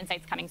 with more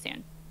insights coming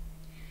soon.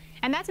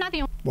 And that's not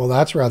the Well,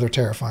 that's rather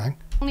terrifying.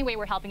 only way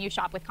we're helping you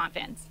shop with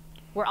confidence.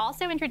 We're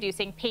also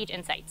introducing Page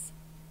Insights,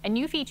 a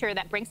new feature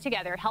that brings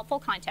together helpful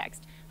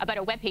context about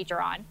a web page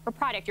you're on or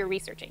product you're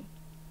researching.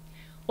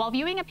 While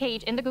viewing a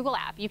page in the Google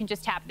app, you can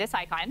just tap this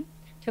icon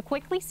to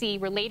quickly see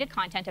related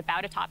content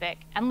about a topic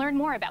and learn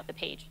more about the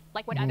page,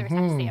 like what others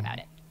have to say about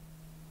it.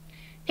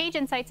 Page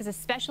Insights is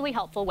especially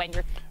helpful when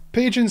you're...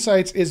 Page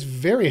Insights is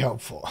very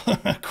helpful,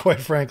 quite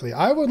frankly.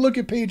 I would look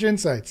at Page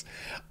Insights.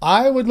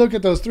 I would look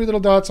at those 3 little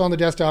dots on the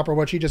desktop, or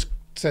what she just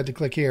said to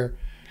click here.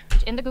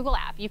 In the Google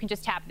app, you can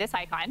just tap this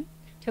icon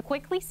to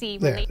quickly see...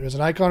 There's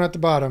an icon at the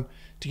bottom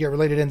to get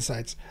related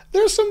insights.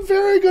 There's some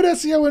very good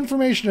SEO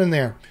information in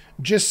there.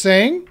 Just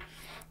saying.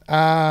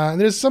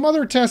 There's some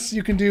other tests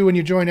you can do when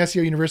you join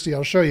SEO University,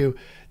 I'll show you,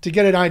 to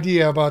get an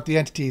idea about the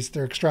entities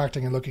they're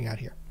extracting and looking at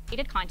here.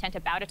 Content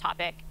about a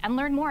topic and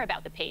learn more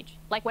about the page,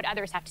 like what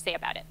others have to say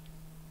about it.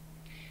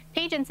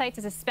 Page Insights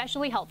is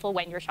especially helpful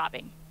when you're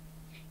shopping.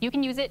 You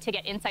can use it to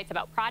get insights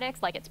about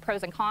products, like its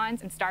pros and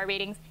cons and star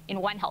ratings,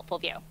 in one helpful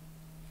view.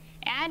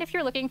 And if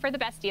you're looking for the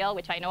best deal,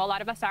 which I know a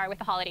lot of us are with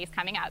the holidays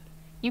coming up,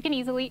 you can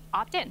easily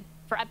opt in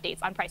for updates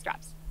on price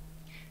drops.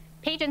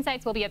 Page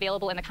Insights will be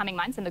available in the coming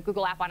months in the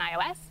Google app on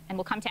iOS and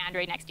will come to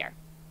Android next year.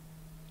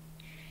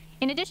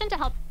 In addition to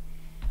help...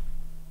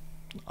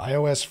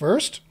 iOS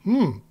first?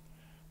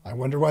 I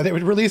wonder why they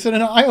would release it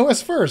in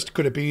iOS first.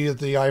 Could it be that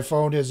the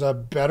iPhone is a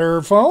better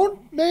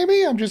phone?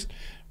 Maybe? I'm just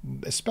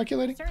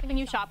speculating. When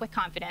you shop with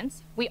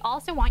confidence, we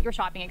also want your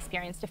shopping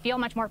experience to feel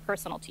much more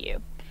personal to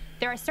you.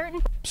 There are certain...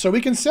 So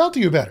we can sell to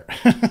you better.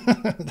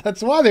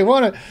 That's why they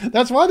want to.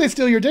 That's why they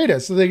steal your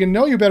data, so they can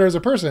know you better as a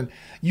person.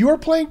 You're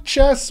playing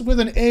chess with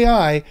an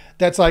AI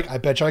that's like, I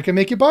bet you I can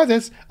make you buy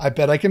this. I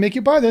bet I can make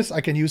you buy this. I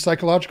can use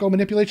psychological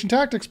manipulation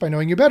tactics by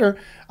knowing you better.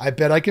 I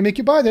bet I can make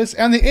you buy this.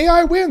 And the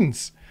AI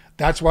wins.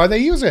 That's why they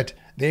use it.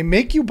 They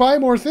make you buy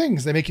more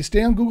things. They make you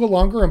stay on Google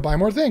longer and buy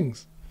more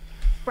things.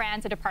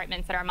 Brands and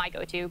departments that are my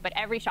go-to, but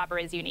every shopper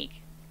is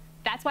unique.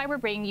 That's why we're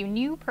bringing you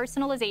new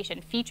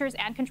personalization features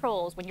and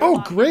controls when you're Oh,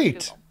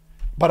 great.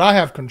 But I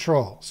have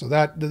control. So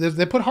that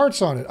they put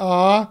hearts on it.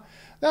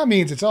 That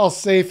means it's all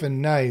safe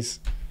and nice.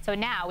 So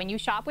now when you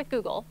shop with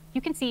Google, you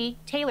can see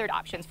tailored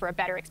options for a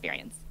better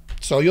experience.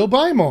 So you'll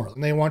buy more.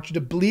 And they want you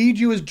to bleed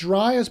you as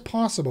dry as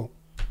possible.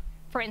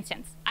 For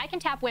instance, I can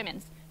tap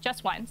women's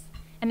just once,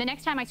 and the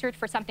next time I search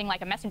for something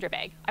like a messenger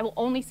bag, I will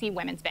only see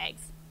women's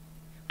bags.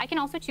 I can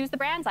also choose the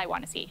brands I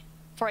want to see.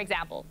 For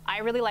example, I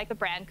really like the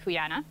brand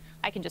Kuyana.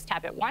 I can just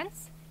tap it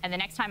once, and the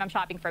next time I'm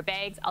shopping for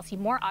bags, I'll see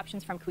more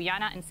options from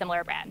Kuyana and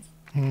similar brands.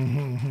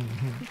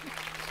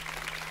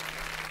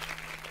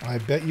 I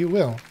bet you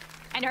will.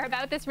 And our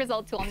About This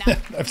result tool now.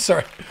 I'm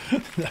sorry.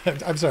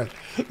 I'm sorry.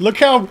 Look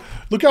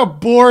how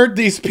bored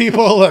these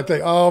people look.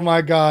 Oh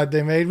my God,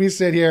 they made me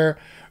sit here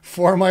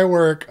for my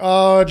work.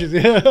 Oh, geez.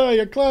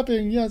 You're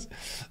clapping. Yes.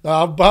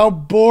 How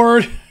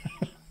bored.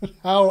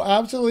 How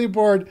absolutely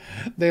bored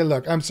they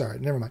look. I'm sorry.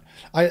 Never mind.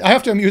 I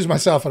have to amuse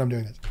myself when I'm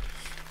doing this.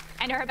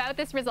 And our About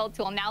This result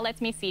tool now lets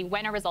me see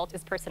when a result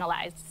is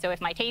personalized. So if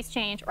my tastes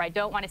change or I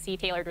don't want to see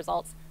tailored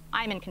results,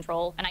 I'm in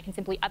control and I can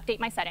simply update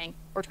my setting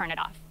or turn it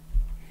off.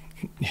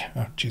 Yeah,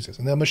 oh, Jesus.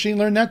 And they'll machine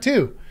learn that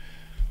too.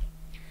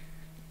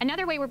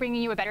 Another way we're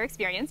bringing you a better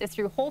experience is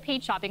through whole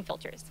page shopping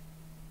filters.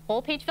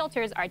 Whole page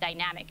filters are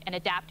dynamic and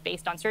adapt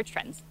based on search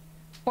trends.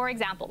 For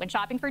example, when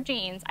shopping for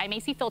jeans, I may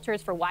see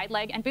filters for wide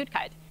leg and boot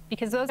cut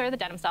because those are the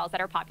denim styles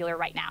that are popular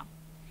right now.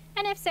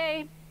 And if,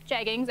 say,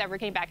 jeggings ever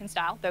came back in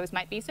style, those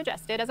might be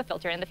suggested as a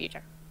filter in the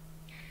future.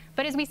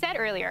 But as we said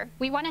earlier,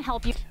 we want to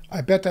help you.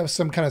 I bet that was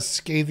some kind of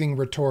scathing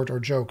retort or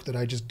joke that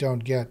I just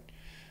don't get.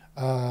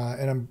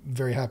 And I'm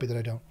very happy that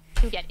I don't.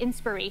 To get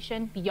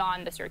inspiration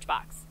beyond the search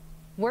box.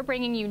 We're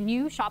bringing you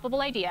new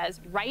shoppable ideas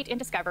right in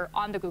Discover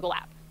on the Google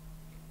app.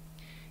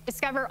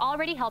 Discover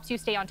already helps you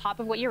stay on top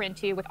of what you're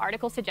into with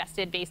articles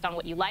suggested based on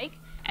what you like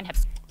and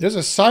have. There's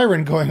a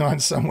siren going on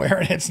somewhere,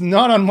 and it's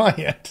not on my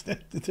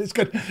end. It's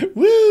good.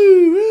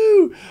 Woo,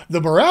 woo.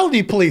 The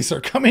morality police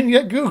are coming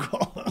at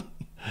Google.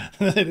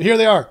 Here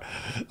they are.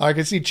 I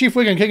can see Chief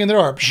Wiggin kicking the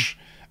door. Psh,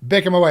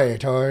 bake them away,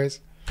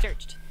 toys.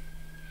 Searched.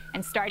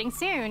 And starting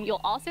soon,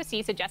 you'll also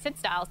see suggested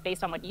styles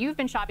based on what you've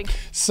been shopping.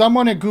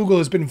 Someone at Google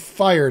has been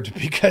fired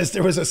because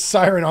there was a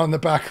siren on the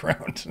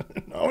background.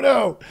 Oh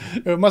no!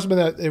 It must have been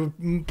that.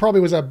 It probably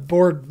was that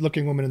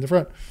bored-looking woman in the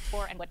front.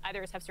 And what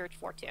others have searched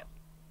for too.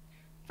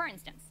 For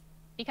instance,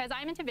 because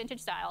I'm into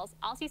vintage styles,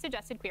 I'll see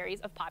suggested queries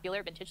of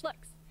popular vintage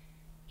looks.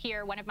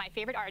 Here, one of my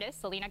favorite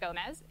artists, Selena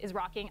Gomez, is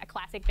rocking a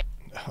classic.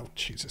 Oh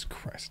Jesus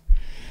Christ!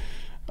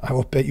 I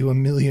will bet you $1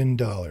 million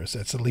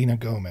that Selena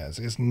Gomez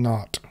is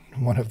not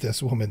one of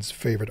this woman's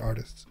favorite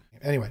artists.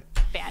 Anyway.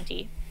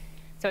 Banty.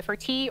 So if her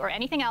tee or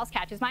anything else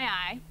catches my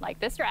eye, like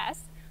this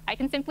dress, I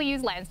can simply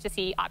use Lens to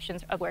see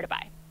options of where to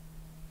buy.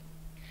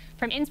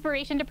 From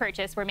inspiration to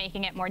purchase, we're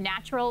making it more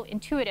natural,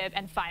 intuitive,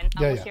 and fun.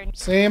 Yeah.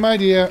 Same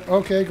idea.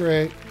 Okay,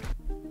 great.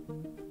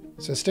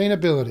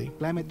 Sustainability.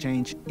 Climate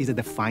change is a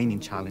defining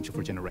challenge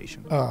for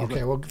generation. Oh,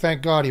 okay. Well,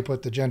 thank God he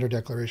put the gender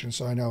declaration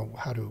so I know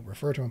how to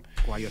refer to him.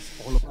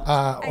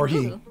 Or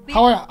he.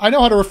 I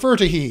know how to refer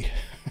to he.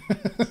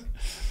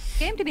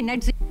 Came to be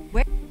net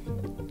zero.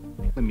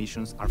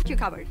 Emissions are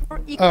covered.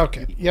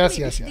 Okay. Yes.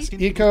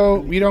 Eco.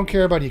 We don't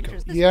care about eco.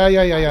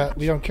 Yeah.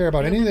 We don't care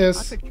about any of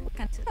this.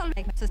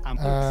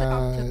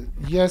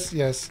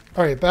 Yes.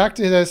 All right. Back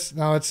to this.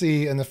 Now let's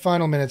see in the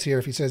final minutes here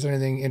if he says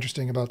anything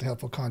interesting about the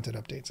helpful content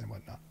updates and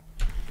whatnot.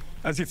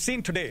 As you've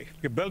seen today,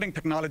 we're building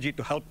technology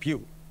to help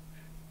you,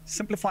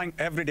 simplifying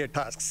everyday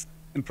tasks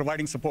and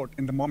providing support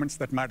in the moments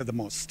that matter the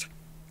most.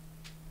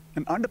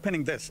 And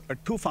underpinning this are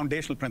two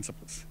foundational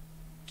principles: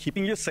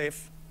 keeping you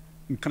safe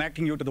and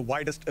connecting you to the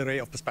widest array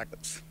of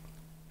perspectives.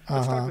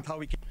 Let's start with how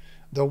we keep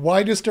the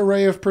widest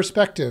array of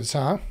perspectives,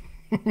 huh?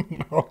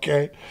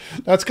 Okay.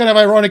 That's kind of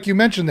ironic you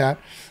mentioned that.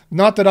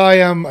 Not that I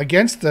am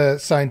against the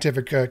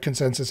scientific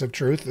consensus of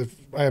truth.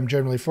 I am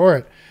generally for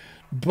it.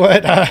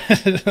 But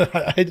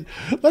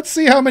let's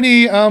see how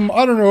many,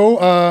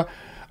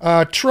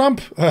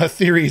 Trump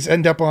theories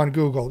end up on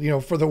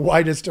Google, for the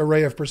widest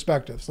array of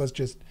perspectives. Let's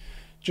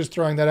just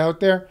throwing that out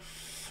there.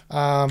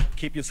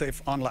 Keep you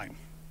safe online.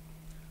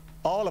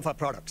 All of our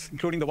products,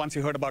 including the ones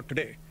you heard about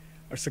today,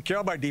 are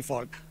secure by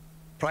default,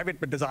 private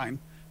by design,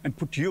 and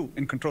put you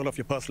in control of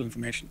your personal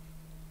information.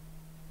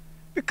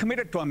 We're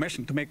committed to our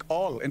mission to make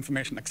all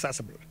information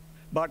accessible,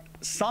 but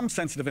some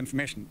sensitive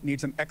information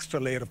needs an extra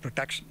layer of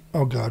protection.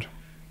 Oh, God.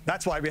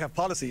 That's why we have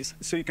policies,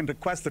 so you can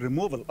request the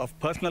removal of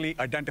personally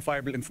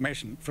identifiable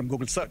information from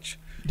Google search.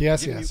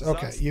 Yes.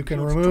 Okay. You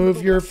can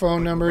remove your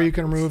phone number. You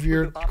can remove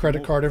your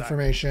credit card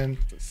information.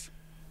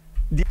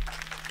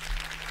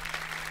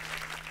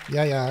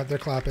 Yeah, they're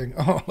clapping.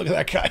 Oh, look at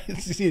that guy.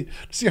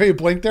 See how you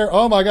blinked there?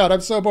 Oh my God, I'm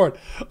so bored.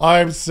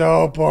 I'm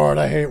so bored.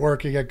 I hate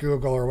working at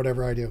Google or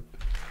whatever I do.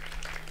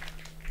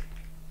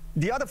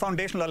 The other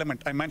foundational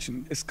element I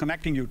mentioned is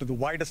connecting you to the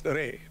widest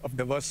array of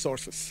diverse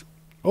sources.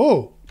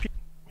 Oh,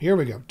 here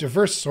we go.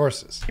 Diverse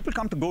sources. People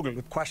come to Google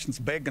with questions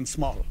big and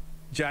small,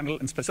 general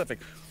and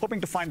specific,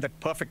 hoping to find that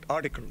perfect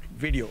article,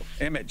 video,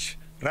 image,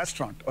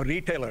 restaurant, or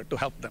retailer to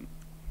help them.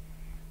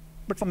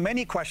 But for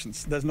many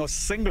questions, there's no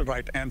single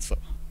right answer.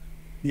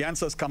 The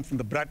answers come from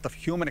the breadth of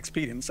human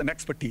experience and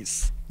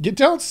expertise. You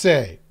don't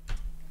say.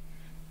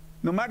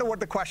 No matter what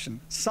the question,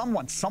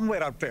 someone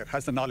somewhere out there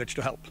has the knowledge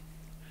to help.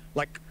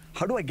 Like,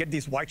 how do I get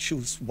these white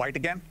shoes white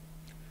again?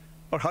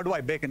 Or how do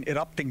I bake an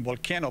erupting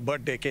volcano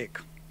birthday cake?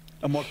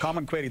 A more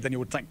common query than you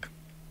would think.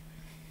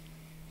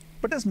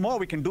 But there's more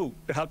we can do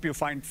to help you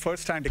find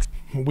first-hand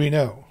experiences. We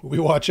know. We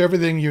watch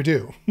everything you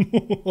do.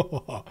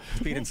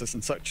 Experiences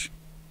and such.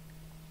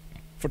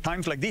 For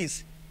times like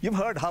these, you've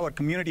heard how a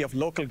community of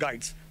local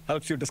guides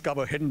helps you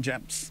discover hidden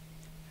gems.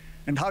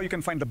 and how you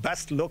can find the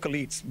best local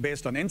eats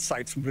based on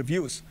insights from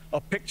reviews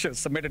or pictures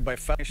submitted by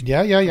fans.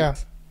 Yeah.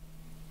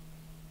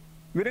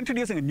 We're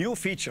introducing a new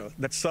feature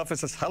that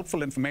surfaces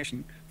helpful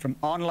information from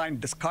online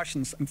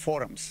discussions and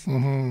forums.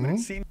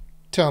 Mm-hmm.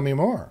 Tell me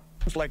more.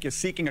 It's like you're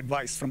seeking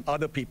advice from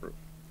other people.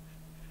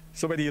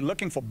 So whether you're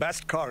looking for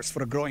best cars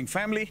for a growing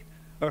family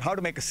or how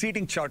to make a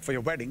seating chart for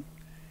your wedding,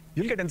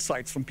 you'll get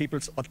insights from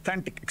people's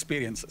authentic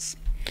experiences.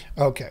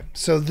 Okay,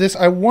 so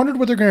I wondered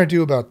what they're going to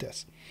do about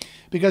this.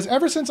 Because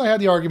ever since I had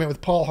the argument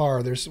with Paul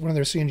Haar, there's one of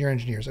their senior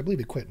engineers, I believe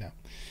he quit now.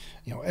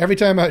 Every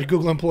time a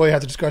Google employee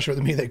has a discussion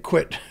with me, they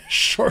quit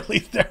shortly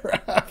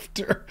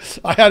thereafter.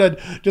 I had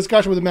a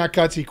discussion with Matt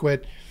Cutts, he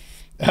quit.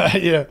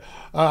 I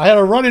had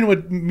a run-in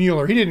with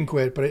Mueller. He didn't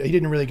quit, but he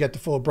didn't really get the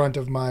full brunt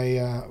of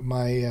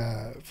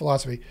my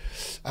philosophy.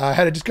 I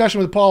had a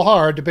discussion with Paul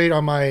Haar, debate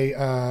on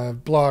my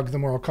blog,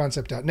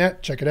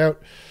 themoralconcept.net. Check it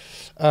out.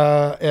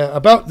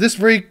 About this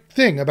very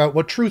thing, about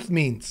what truth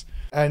means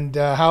and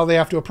how they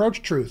have to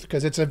approach truth,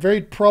 because it's a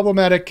very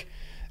problematic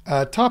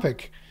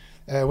topic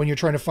when you're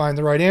trying to find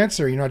the right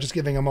answer. You're not just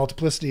giving a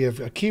multiplicity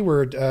of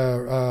keyword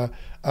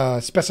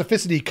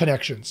specificity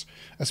connections.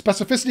 A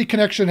specificity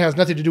connection has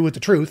nothing to do with the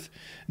truth.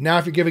 Now,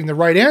 if you're giving the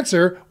right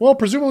answer, well,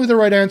 presumably the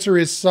right answer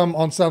is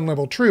on some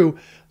level true.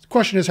 The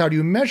question is, how do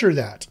you measure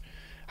that?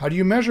 How do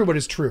you measure what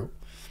is true?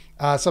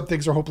 Some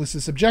things are hopelessly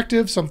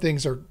subjective. Some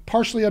things are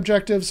partially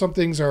objective. Some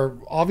things are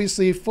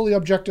obviously fully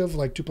objective,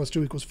 like 2 +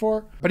 2 =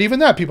 4. But even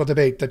that, people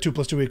debate that 2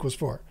 + 2 =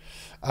 4.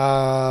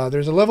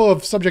 There's a level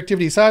of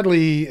subjectivity,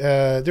 sadly.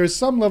 There's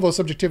some level of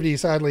subjectivity,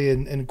 sadly,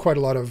 in quite a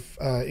lot of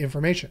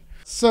information.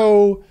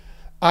 So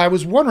I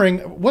was wondering,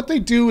 what they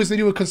do is they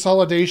do a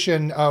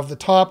consolidation of the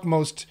top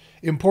most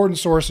important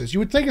sources. You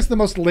would think it's the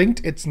most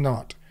linked. It's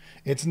not.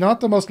 It's not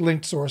the most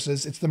linked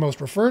sources. It's the most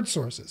referred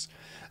sources.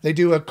 They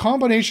do a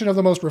combination of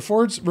the most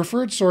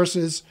referred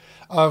sources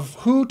of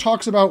who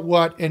talks about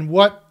what and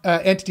what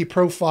entity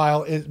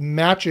profile it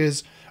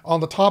matches on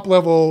the top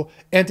level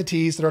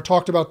entities that are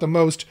talked about the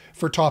most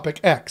for topic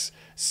X.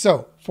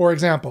 So, for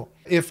example,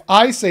 if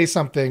I say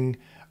something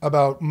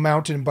about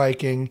mountain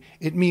biking,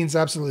 it means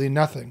absolutely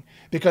nothing,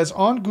 because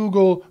on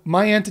Google,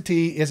 my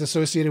entity is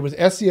associated with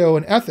SEO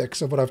and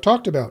ethics of what I've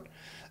talked about.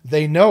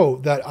 They know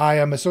that I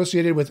am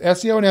associated with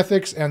SEO and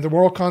ethics, and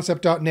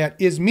themoralconcept.net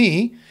is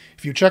me.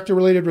 If you check the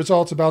related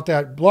results about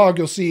that blog,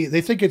 you'll see they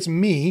think it's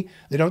me.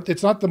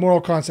 It's not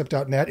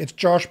themoralconcept.net. It's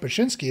Josh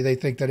Bashinsky they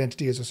think that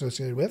entity is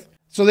associated with.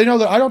 So they know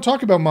that I don't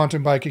talk about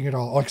mountain biking at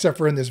all, except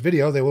for in this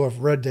video. They will have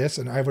read this,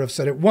 and I would have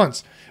said it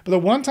once. But the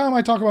one time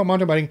I talk about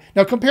mountain biking,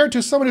 now compared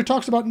to someone who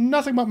talks about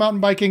nothing but mountain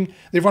biking,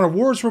 they've won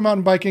awards for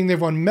mountain biking, they've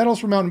won medals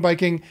for mountain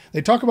biking,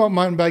 they talk about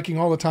mountain biking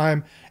all the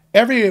time.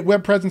 Every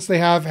web presence they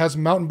have has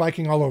mountain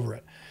biking all over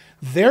it.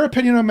 Their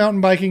opinion on mountain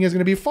biking is going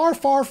to be far,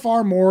 far,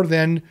 far more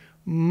than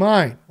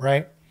mine,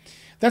 right?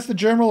 That's the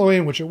general way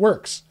in which it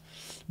works.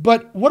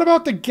 But what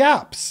about the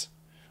gaps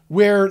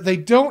where they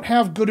don't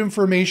have good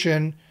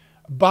information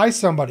by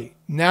somebody?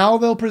 Now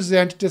they'll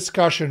present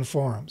discussion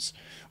forums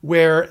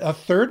where a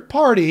third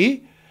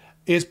party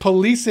is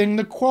policing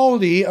the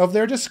quality of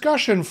their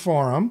discussion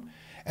forum.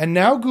 And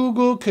now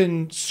Google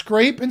can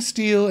scrape and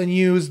steal and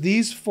use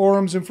these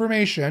forums'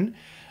 information,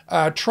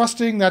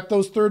 trusting that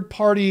those third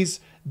parties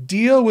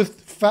deal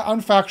with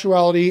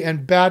unfactuality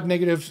and bad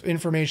negative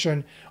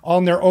information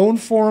on their own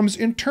forums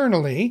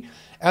internally.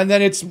 And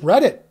then it's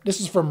Reddit. This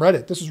is from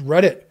Reddit. This is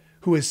Reddit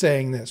who is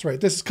saying this, right?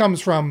 This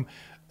comes from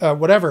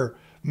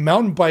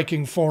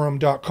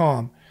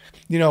mountainbikingforum.com.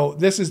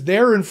 This is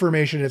their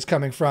information it's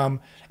coming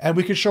from, and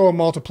we could show a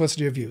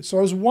multiplicity of views. So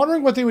I was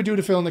wondering what they would do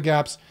to fill in the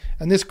gaps,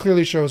 and this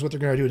clearly shows what they're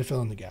going to do to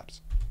fill in the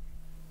gaps.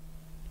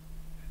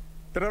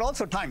 There are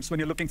also times when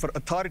you're looking for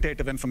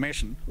authoritative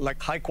information,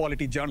 like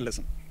high-quality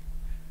journalism.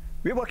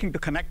 We're working to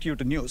connect you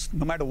to news,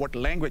 no matter what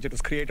language it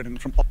is created in,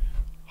 from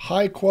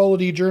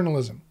high-quality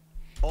journalism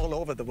all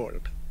over the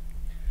world.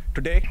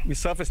 Today, we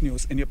surface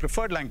news in your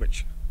preferred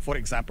language. For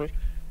example,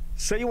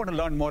 say you want to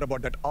learn more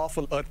about that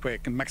awful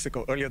earthquake in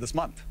Mexico earlier this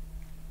month.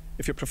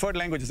 If your preferred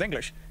language is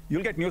English,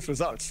 you'll get news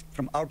results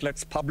from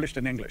outlets published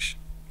in English.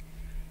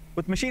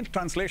 With machine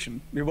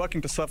translation, we're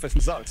working to surface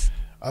results.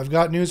 I've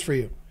got news for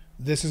you.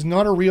 This is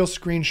not a real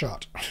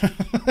screenshot.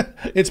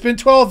 It's been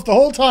 12 the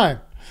whole time.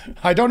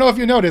 I don't know if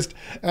you noticed,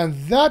 and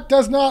that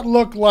does not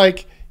look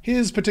like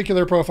his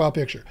particular profile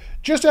picture.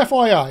 Just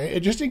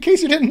FYI, just in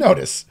case you didn't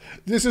notice,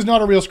 this is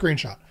not a real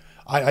screenshot.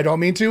 I don't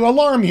mean to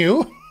alarm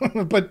you,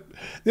 but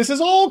this is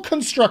all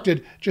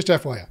constructed, just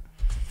FYI.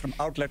 From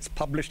outlets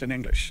published in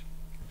English.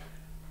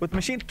 With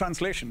machine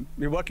translation,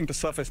 we're working to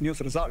surface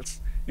news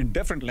results in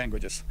different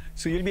languages,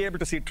 so you'll be able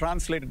to see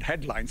translated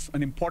headlines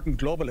on important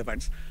global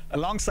events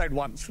alongside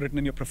ones written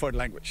in your preferred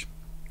language.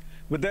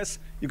 With this,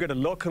 you get a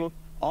local,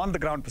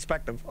 on-the-ground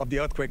perspective of the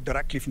earthquake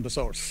directly from the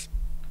source.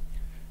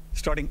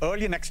 Starting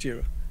early next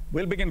year,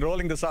 we'll begin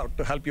rolling this out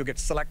to help you get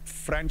select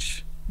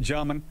French,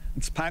 German,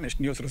 and Spanish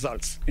news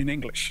results in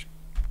English.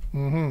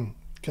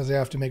 Because they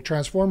have to make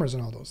transformers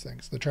and all those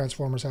things. The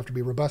transformers have to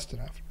be robust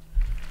enough.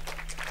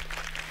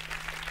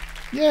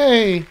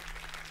 Yay!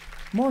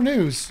 More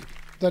news.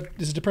 That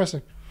is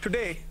depressing.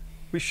 Today,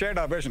 we shared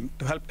our vision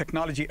to help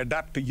technology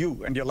adapt to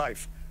you and your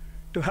life,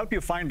 to help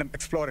you find and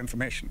explore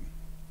information.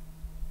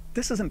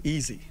 This isn't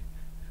easy,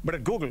 but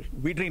at Google,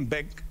 we dream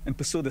big and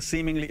pursue the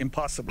seemingly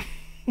impossible.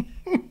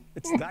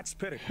 It's that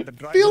spirit that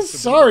drives Feel us to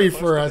sorry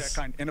build for first us. of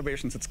their kind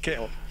innovations at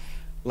scale,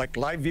 like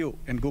Live View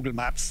in Google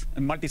Maps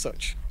and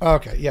multi-search.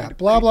 Okay, yeah,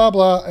 blah, blah,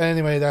 blah.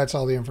 Anyway, that's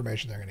all the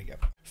information they're going to give.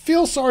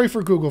 Feel sorry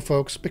for Google,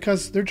 folks,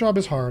 because their job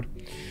is hard.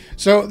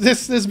 So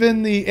this has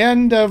been the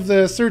end of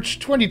the Search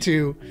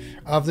 22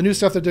 of the new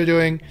stuff that they're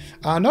doing.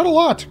 Not a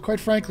lot, quite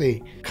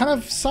frankly. Kind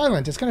of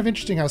silent. It's kind of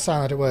interesting how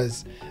silent it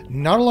was.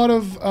 Not a lot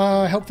of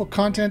helpful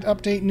content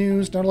update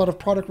news, not a lot of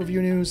product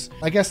review news.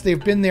 I guess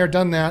they've been there,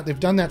 done that. They've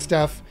done that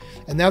stuff.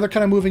 And now they're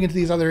kind of moving into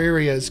these other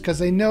areas because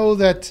they know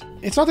that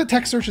it's not that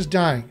text search is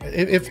dying.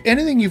 If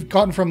anything you've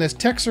gotten from this,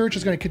 text search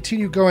is going to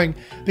continue going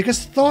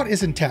because thought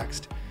is in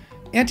text.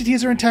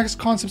 Entities are in text,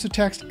 concepts of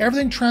text,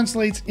 everything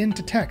translates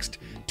into text.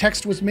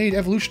 Text was made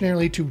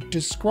evolutionarily to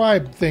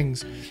describe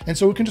things, and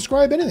so it can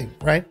describe anything,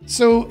 right?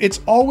 So it's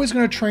always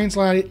going to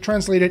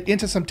translate it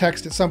into some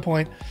text at some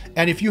point,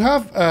 and if you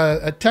have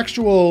a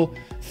textual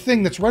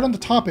thing that's right on the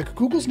topic,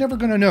 Google's never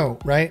going to know,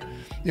 right?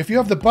 If you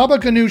have the Baba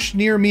Ganoush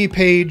near me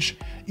page,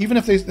 even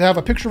if they have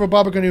a picture of a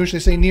Baba Ganoush, they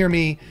say near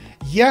me,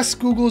 yes,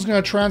 Google is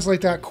going to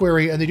translate that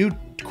query, and they do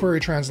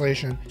query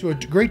translation to a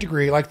great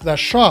degree, like the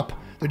shop.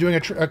 They're doing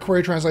a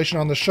query translation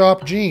on the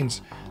shop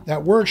jeans.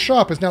 That word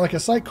shop is now like a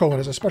site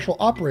colon, is a special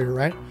operator,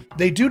 right?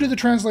 They do the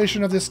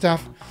translation of this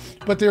stuff,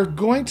 but they're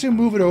going to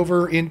move it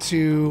over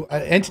into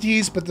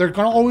entities, but they're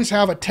going to always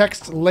have a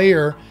text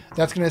layer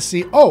that's going to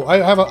see, oh, I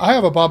have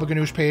a Baba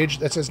Ganoush page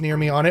that says near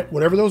me on it,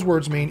 whatever those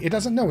words mean. It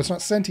doesn't know. It's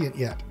not sentient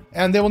yet.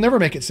 And they will never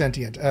make it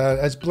sentient.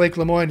 As Blake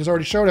Lemoine has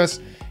already showed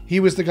us, he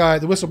was the guy,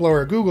 the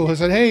whistleblower at Google, who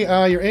said, hey,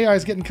 your AI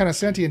is getting kind of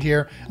sentient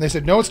here. And they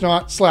said, no, it's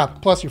not.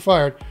 Slap. Plus, you're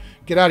fired.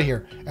 Get out of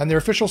here. And their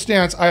official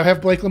stance, I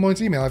have Blake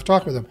Lemoine's email, I've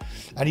talked with him,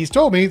 and he's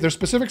told me their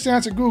specific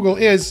stance at Google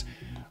is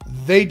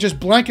they just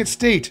blanket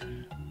state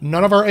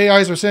none of our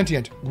AIs are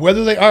sentient.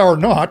 Whether they are or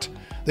not,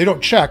 they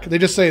don't check. They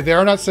just say they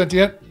are not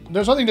sentient.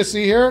 There's nothing to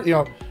see here. You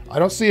know, I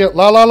don't see it.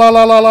 La la la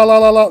la la la la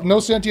la la. No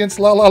sentience.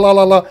 La la la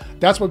la la.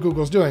 That's what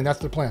Google's doing. That's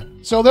their plan.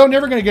 So they're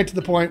never going to get to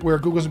the point where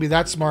Google's going to be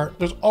that smart.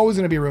 There's always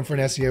going to be room for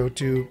an SEO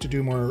to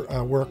do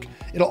more work.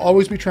 It'll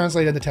always be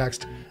translated into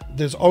text.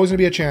 There's always going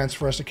to be a chance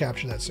for us to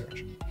capture that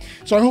search.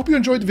 So I hope you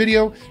enjoyed the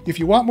video. If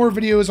you want more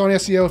videos on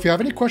SEO, if you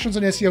have any questions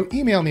on SEO,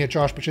 email me at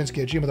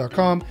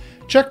joshpachinski@gmail.com.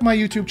 Check my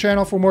YouTube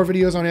channel for more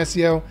videos on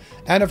SEO.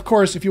 And of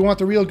course, if you want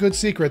the real good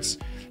secrets,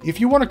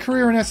 if you want a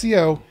career in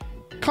SEO,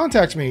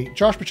 contact me,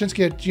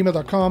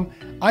 joshpachinski@gmail.com.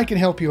 I can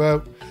help you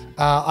out.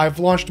 I've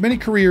launched many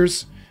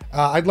careers.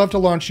 I'd love to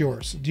launch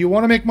yours. Do you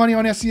want to make money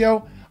on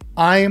SEO?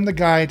 I am the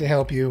guy to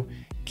help you.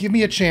 Give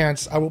me a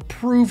chance. I will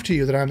prove to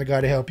you that I'm the guy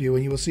to help you,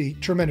 and you will see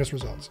tremendous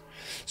results.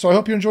 So I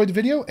hope you enjoyed the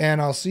video,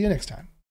 and I'll see you next time.